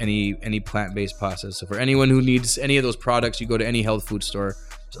get to any plant-based pasta. So for anyone who needs any of those products, you go to any health food store.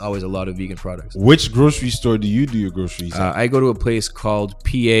 There's always a lot of vegan products. Which grocery store do you do your groceries at? I go to a place called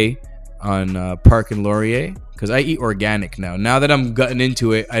PA on Park and Laurier, because I eat organic now. Now that I'm getting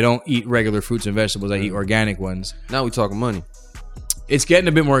into it, I don't eat regular fruits and vegetables. I eat organic ones. Now we talking money. It's getting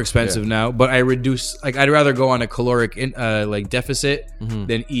a bit more expensive now, but I reduce. Like, I'd rather go on a caloric deficit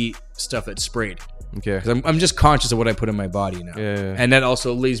than eat stuff that's sprayed. Okay, because I'm just conscious of what I put in my body now. Yeah. And that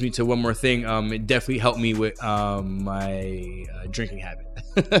also leads me to one more thing. It definitely helped me with my drinking habit.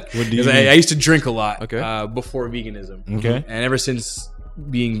 What do you Because I used to drink a lot before veganism. Okay. And ever since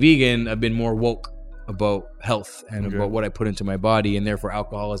being vegan, I've been more woke about health and about what I put into my body, and therefore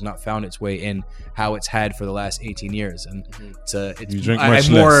alcohol has not found its way in how it's had for the last 18 years. And it's you drink much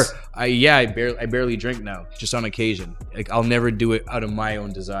less. I barely drink now, just on occasion. Like, I'll never do it out of my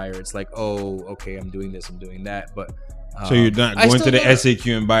own desire. It's like, oh, okay, I'm doing this, I'm doing that, but so you're not going to the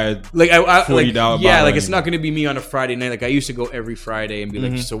SAQ and buy a $40 bottle? Yeah, like, it's not going to be me on a Friday night. Like, I used to go every Friday and be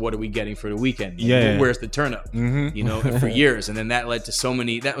like, so what are we getting for the weekend? Like, where's the turn up? You know, for years. And then that led to so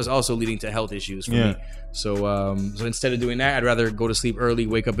many. That was also leading to health issues for me. So instead of doing that, I'd rather go to sleep early,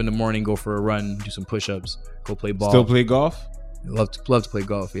 wake up in the morning, go for a run, do some push-ups, go play ball. Still play golf? Love to play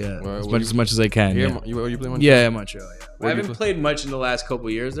golf, as much as I can. You play Montreal? Yeah, Montreal. Yeah, I haven't played much in the last couple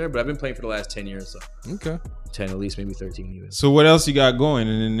of years there, but I've been playing for the last 10 years. So 10 at least, maybe 13 even. So what else you got going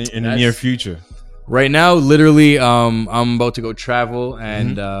in the near future? Right now, literally, I'm about to go travel,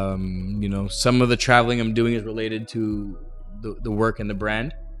 and some of the traveling I'm doing is related to the work and the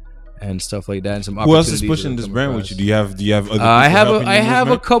brand and stuff like that. And some who else is pushing this brand with you? Do you have other people I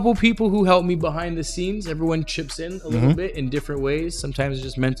have a couple people who help me behind the scenes. Everyone chips in a little bit in different ways. Sometimes it's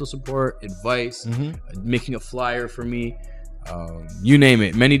just mental support, advice, making a flyer for me, you name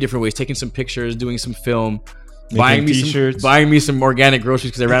it, many different ways, taking some pictures, doing some film, buying me some organic groceries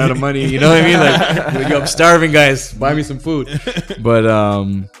because I ran out of money. You know what I mean? Like, I'm starving, guys. Buy me some food. But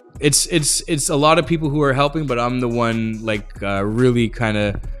it's a lot of people who are helping, but I'm the one really kind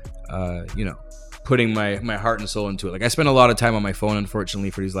of putting my heart and soul into it. Like, I spend a lot of time on my phone, unfortunately,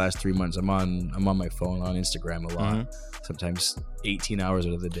 for these last 3 months. I'm on my phone, on Instagram a lot. Sometimes 18 hours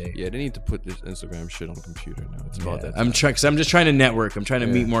out of the day. Yeah, they need to put this Instagram shit on the computer now. It's about that. I'm just trying to network. I'm trying to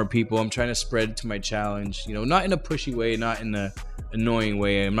meet more people. I'm trying to spread to my challenge. You know, not in a pushy way, not in a annoying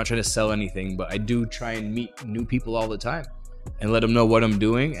way. I'm not trying to sell anything, but I do try and meet new people all the time and let them know what I'm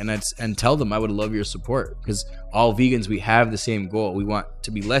doing, and tell them I would love your support, because all vegans, we have the same goal. We want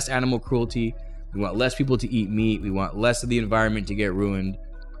to be less animal cruelty. We want less people to eat meat. We want less of the environment to get ruined,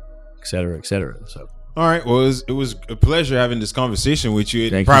 et cetera, et cetera. So. All right. Well, it was a pleasure having this conversation with you.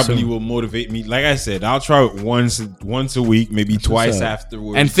 It probably will motivate me. Like I said, I'll try it once a week, maybe twice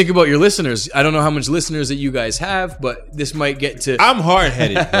afterwards. And think about your listeners. I don't know how much listeners that you guys have, but this might get to. I'm hard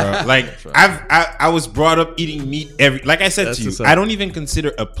headed, bro. Like, I was brought up eating meat like I said to you, I don't even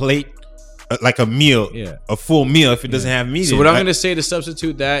consider a plate like a meal, a full meal, if it doesn't have meat. So what I'm going to say to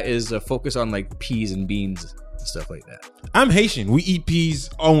substitute that is focus on like peas and beans and stuff like that. I'm Haitian. We eat peas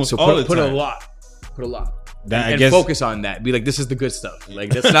almost all the time. Put a lot. I guess, and focus on that. Be like, this is the good stuff. Like,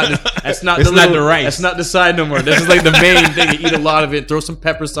 that's not the rice. That's not the side no more. This is like the main thing. You eat a lot of it. Throw some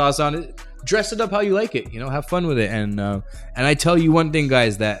pepper sauce on it. Dress it up how you like it. You know, have fun with it. And I tell you one thing,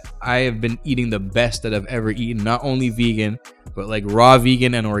 guys, that I have been eating the best that I've ever eaten. Not only vegan, but like raw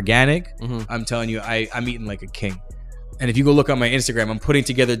vegan and organic. I'm telling you, I'm eating like a king. And if you go look on my Instagram, I'm putting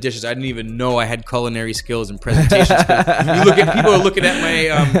together dishes. I didn't even know I had culinary skills and presentation skills. You look at people are looking at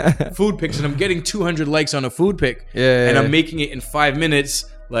my food pics, and I'm getting 200 likes on a food pic, and I'm making it in 5 minutes,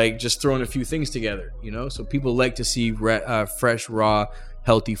 like just throwing a few things together. You know, so people like to see fresh, raw,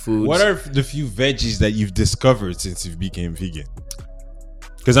 healthy foods. What are the few veggies that you've discovered since you became vegan?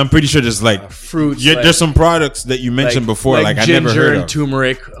 Because I'm pretty sure there's like fruits. There's some products that you mentioned before, like I never heard of. Ginger and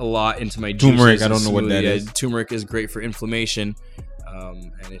turmeric a lot into my juices. Turmeric, I don't know what that is. Turmeric is great for inflammation,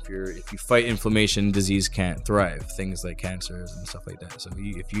 and if you fight inflammation, disease can't thrive. Things like cancers and stuff like that. So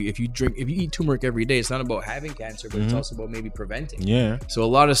if you eat turmeric every day, it's not about having cancer, but it's also about maybe preventing. Yeah. So a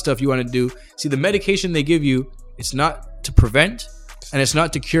lot of stuff you want to do. See, the medication they give you, it's not to prevent, and it's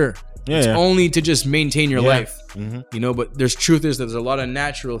not to cure. It's only to just maintain your life, you know. But truth is that there's a lot of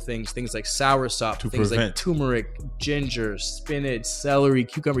natural things like soursop, things like turmeric, ginger, spinach, celery,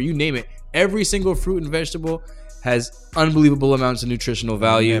 cucumber, you name it. Every single fruit and vegetable has unbelievable amounts of nutritional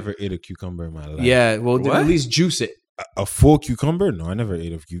value. I never ate a cucumber in my life. Yeah, well, then at least juice it. A full cucumber? No, I never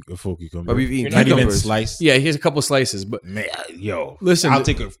ate a full cucumber. But we've eaten not cucumbers. even sliced. Yeah, here's a couple slices, but Man, yo, listen, I'll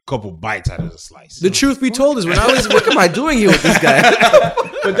take a couple bites out of the slice. the truth be told is when I was What am I doing here with this guy?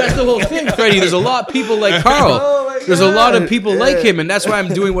 but that's the whole thing, Freddie. There's a lot of people like Carl. There's a lot of people like him, and that's why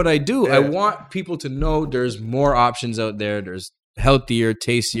I'm doing what I do. I want people to know there's more options out there. There's healthier,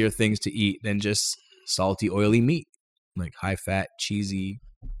 tastier things to eat than just salty, oily meat, like high fat, cheesy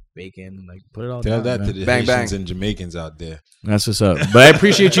bacon. Like put it all. Tell down, that man. to the Bang, Haitians bang. and Jamaicans out there. That's what's up. But I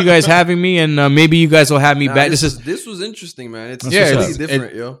appreciate you guys having me, and maybe you guys will have me back. This was interesting, man. It's Yeah, really it's-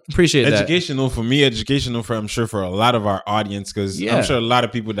 different, yo. Appreciate that. Educational for me, educational for I'm sure for a lot of our audience, because Yeah. I'm sure a lot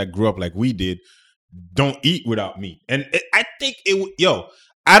of people that grew up like we did don't eat without meat. And I think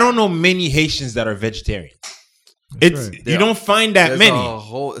I don't know many Haitians that are vegetarians. You don't find that There's many. a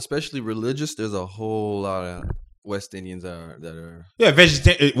whole, especially religious. There's a whole lot of West Indians that are Yeah,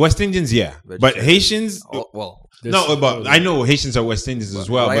 West Indians, yeah, but Vegetarian. Haitians. well. No, but I know Haitians are West Indians as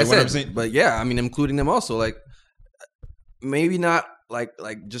well. Like But I what said, I'm saying, but yeah, I mean, including them also. Like maybe not like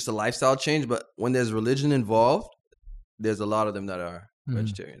just a lifestyle change, but when there's religion involved, there's a lot of them that are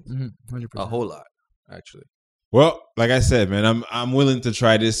vegetarians. 100%. A whole lot, actually. well, like I said, man, I'm willing to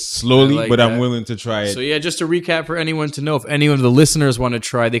try this slowly, I like but I'm that. willing to try it. So yeah, just to recap for anyone to know, if any of the listeners want to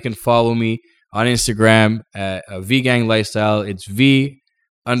try, they can follow me on Instagram at VGang Lifestyle. It's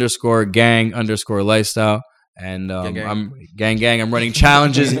V_gang_lifestyle. And Gang. I'm gang. I'm running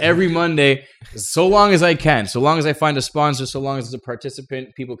challenges every Monday, so long as I can. So long as I find a sponsor, so long as there's a participant,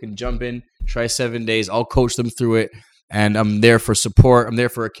 people can jump in, try 7 days. I'll coach them through it. And I'm there for support. I'm there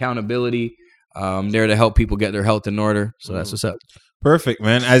for accountability. I'm there to help people get their health in order. So that's what's up. Perfect,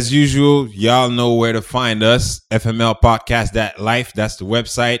 man. As usual, y'all know where to find us. FML Podcast Life. That's the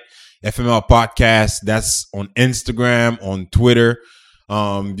website. FML Podcast. That's on Instagram, on Twitter.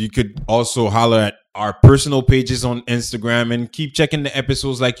 You could also holler at our personal pages on Instagram and keep checking the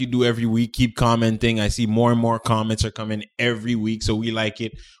episodes like you do every week. Keep commenting. I see more and more comments are coming every week, so we like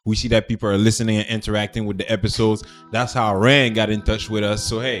it. We see that people are listening and interacting with the episodes. That's how Rand got in touch with us.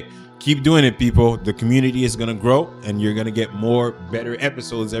 So, hey, keep doing it, people. The community is going to grow, and you're going to get more, better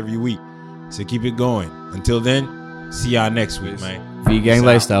episodes every week. So keep it going. Until then, see y'all next week, man. VGang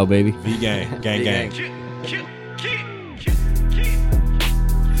Lifestyle, baby. V-gang. Gang.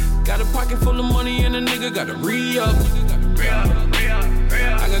 Got a pocket full of money and a nigga got a re-up.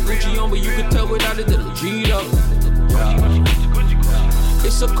 I got Gucci on, but you can tell without it that I'm G'd up.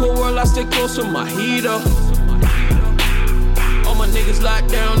 It's a cold world, I stay close to my heater. All my niggas locked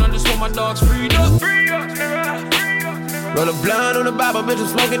down, I just want my dogs freed up. Roll a blind on the Bible, bitches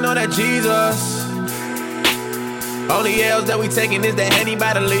smoking on that Jesus. Only L's that we taking is that Henny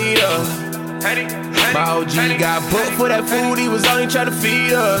by the leader. My OG got booked for that food, he was only trying to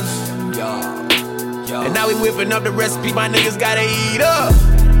feed us. And now we whipping up the recipe, my niggas gotta eat up.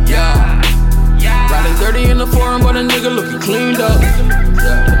 Riding dirty in the foreign, but a nigga looking cleaned up.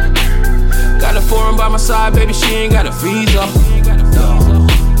 Got a foreign by my side, baby, she ain't got a visa.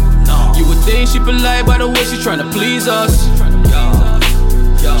 You would think she polite by the way she tryna please us.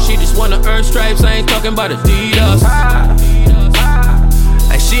 She just wanna earn stripes, I ain't talking about Adidas.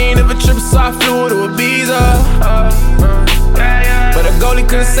 And she ain't never trippin', so I flew her to Ibiza. But a goalie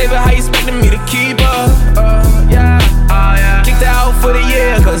couldn't save her, how you expecting me to keep her? Kicked her out for the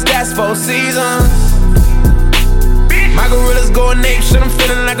year, cause that's 4 seasons. My gorillas going ape shit, I'm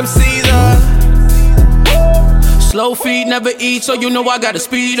feeling like I'm Caesar. Slow feet, never eat, so you know I gotta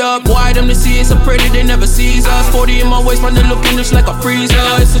speed up. Why them to see it, so pretty they never sees us. 40 in my waist, my nigga looking just like a freezer.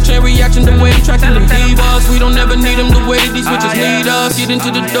 It's a chain reaction, the way I'm tracking them divas. We don't ever need them the way that these bitches need us. Get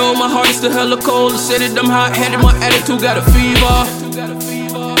into the door, my heart is still hella cold. Said it, I'm hot-headed, my attitude got a fever.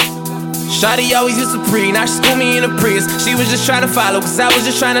 Shawty always used to pre, now she schooled me in a Prius. She was just trying to follow, cause I was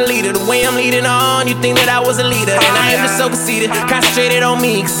just trying to lead her. The way I'm leading on, you think that I was a leader. And I am just so conceited, concentrated on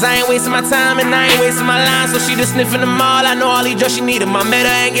me, cause I ain't wasting my time and I ain't wasting my line. So she just sniffing them all, I know all these drugs she needed. My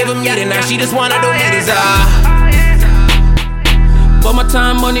meta ain't give them yet, now she just wanna do meetings. But my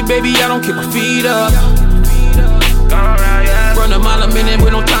time, money, baby, I don't keep my feet up. Run a mile a minute,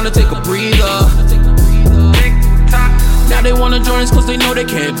 we don't time to take a breather. Now they wanna join us cause they know they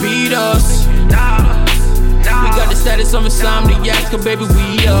can't beat us. We got the status of insomniacs, cause baby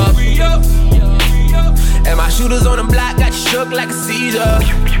we up. And my shooters on the block got you shook like a seizure.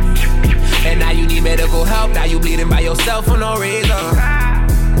 And now you need medical help, now you bleeding by yourself for no reason.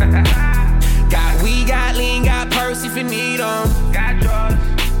 Got weed, got lean, got purse if you need them.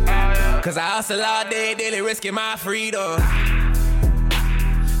 Cause I hustle all day, daily risking my freedom.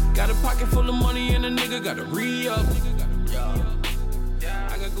 Got a pocket full of money and a nigga got to re-up.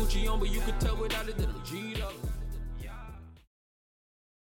 I got Gucci on, but you could tell without it that I'm G'd up.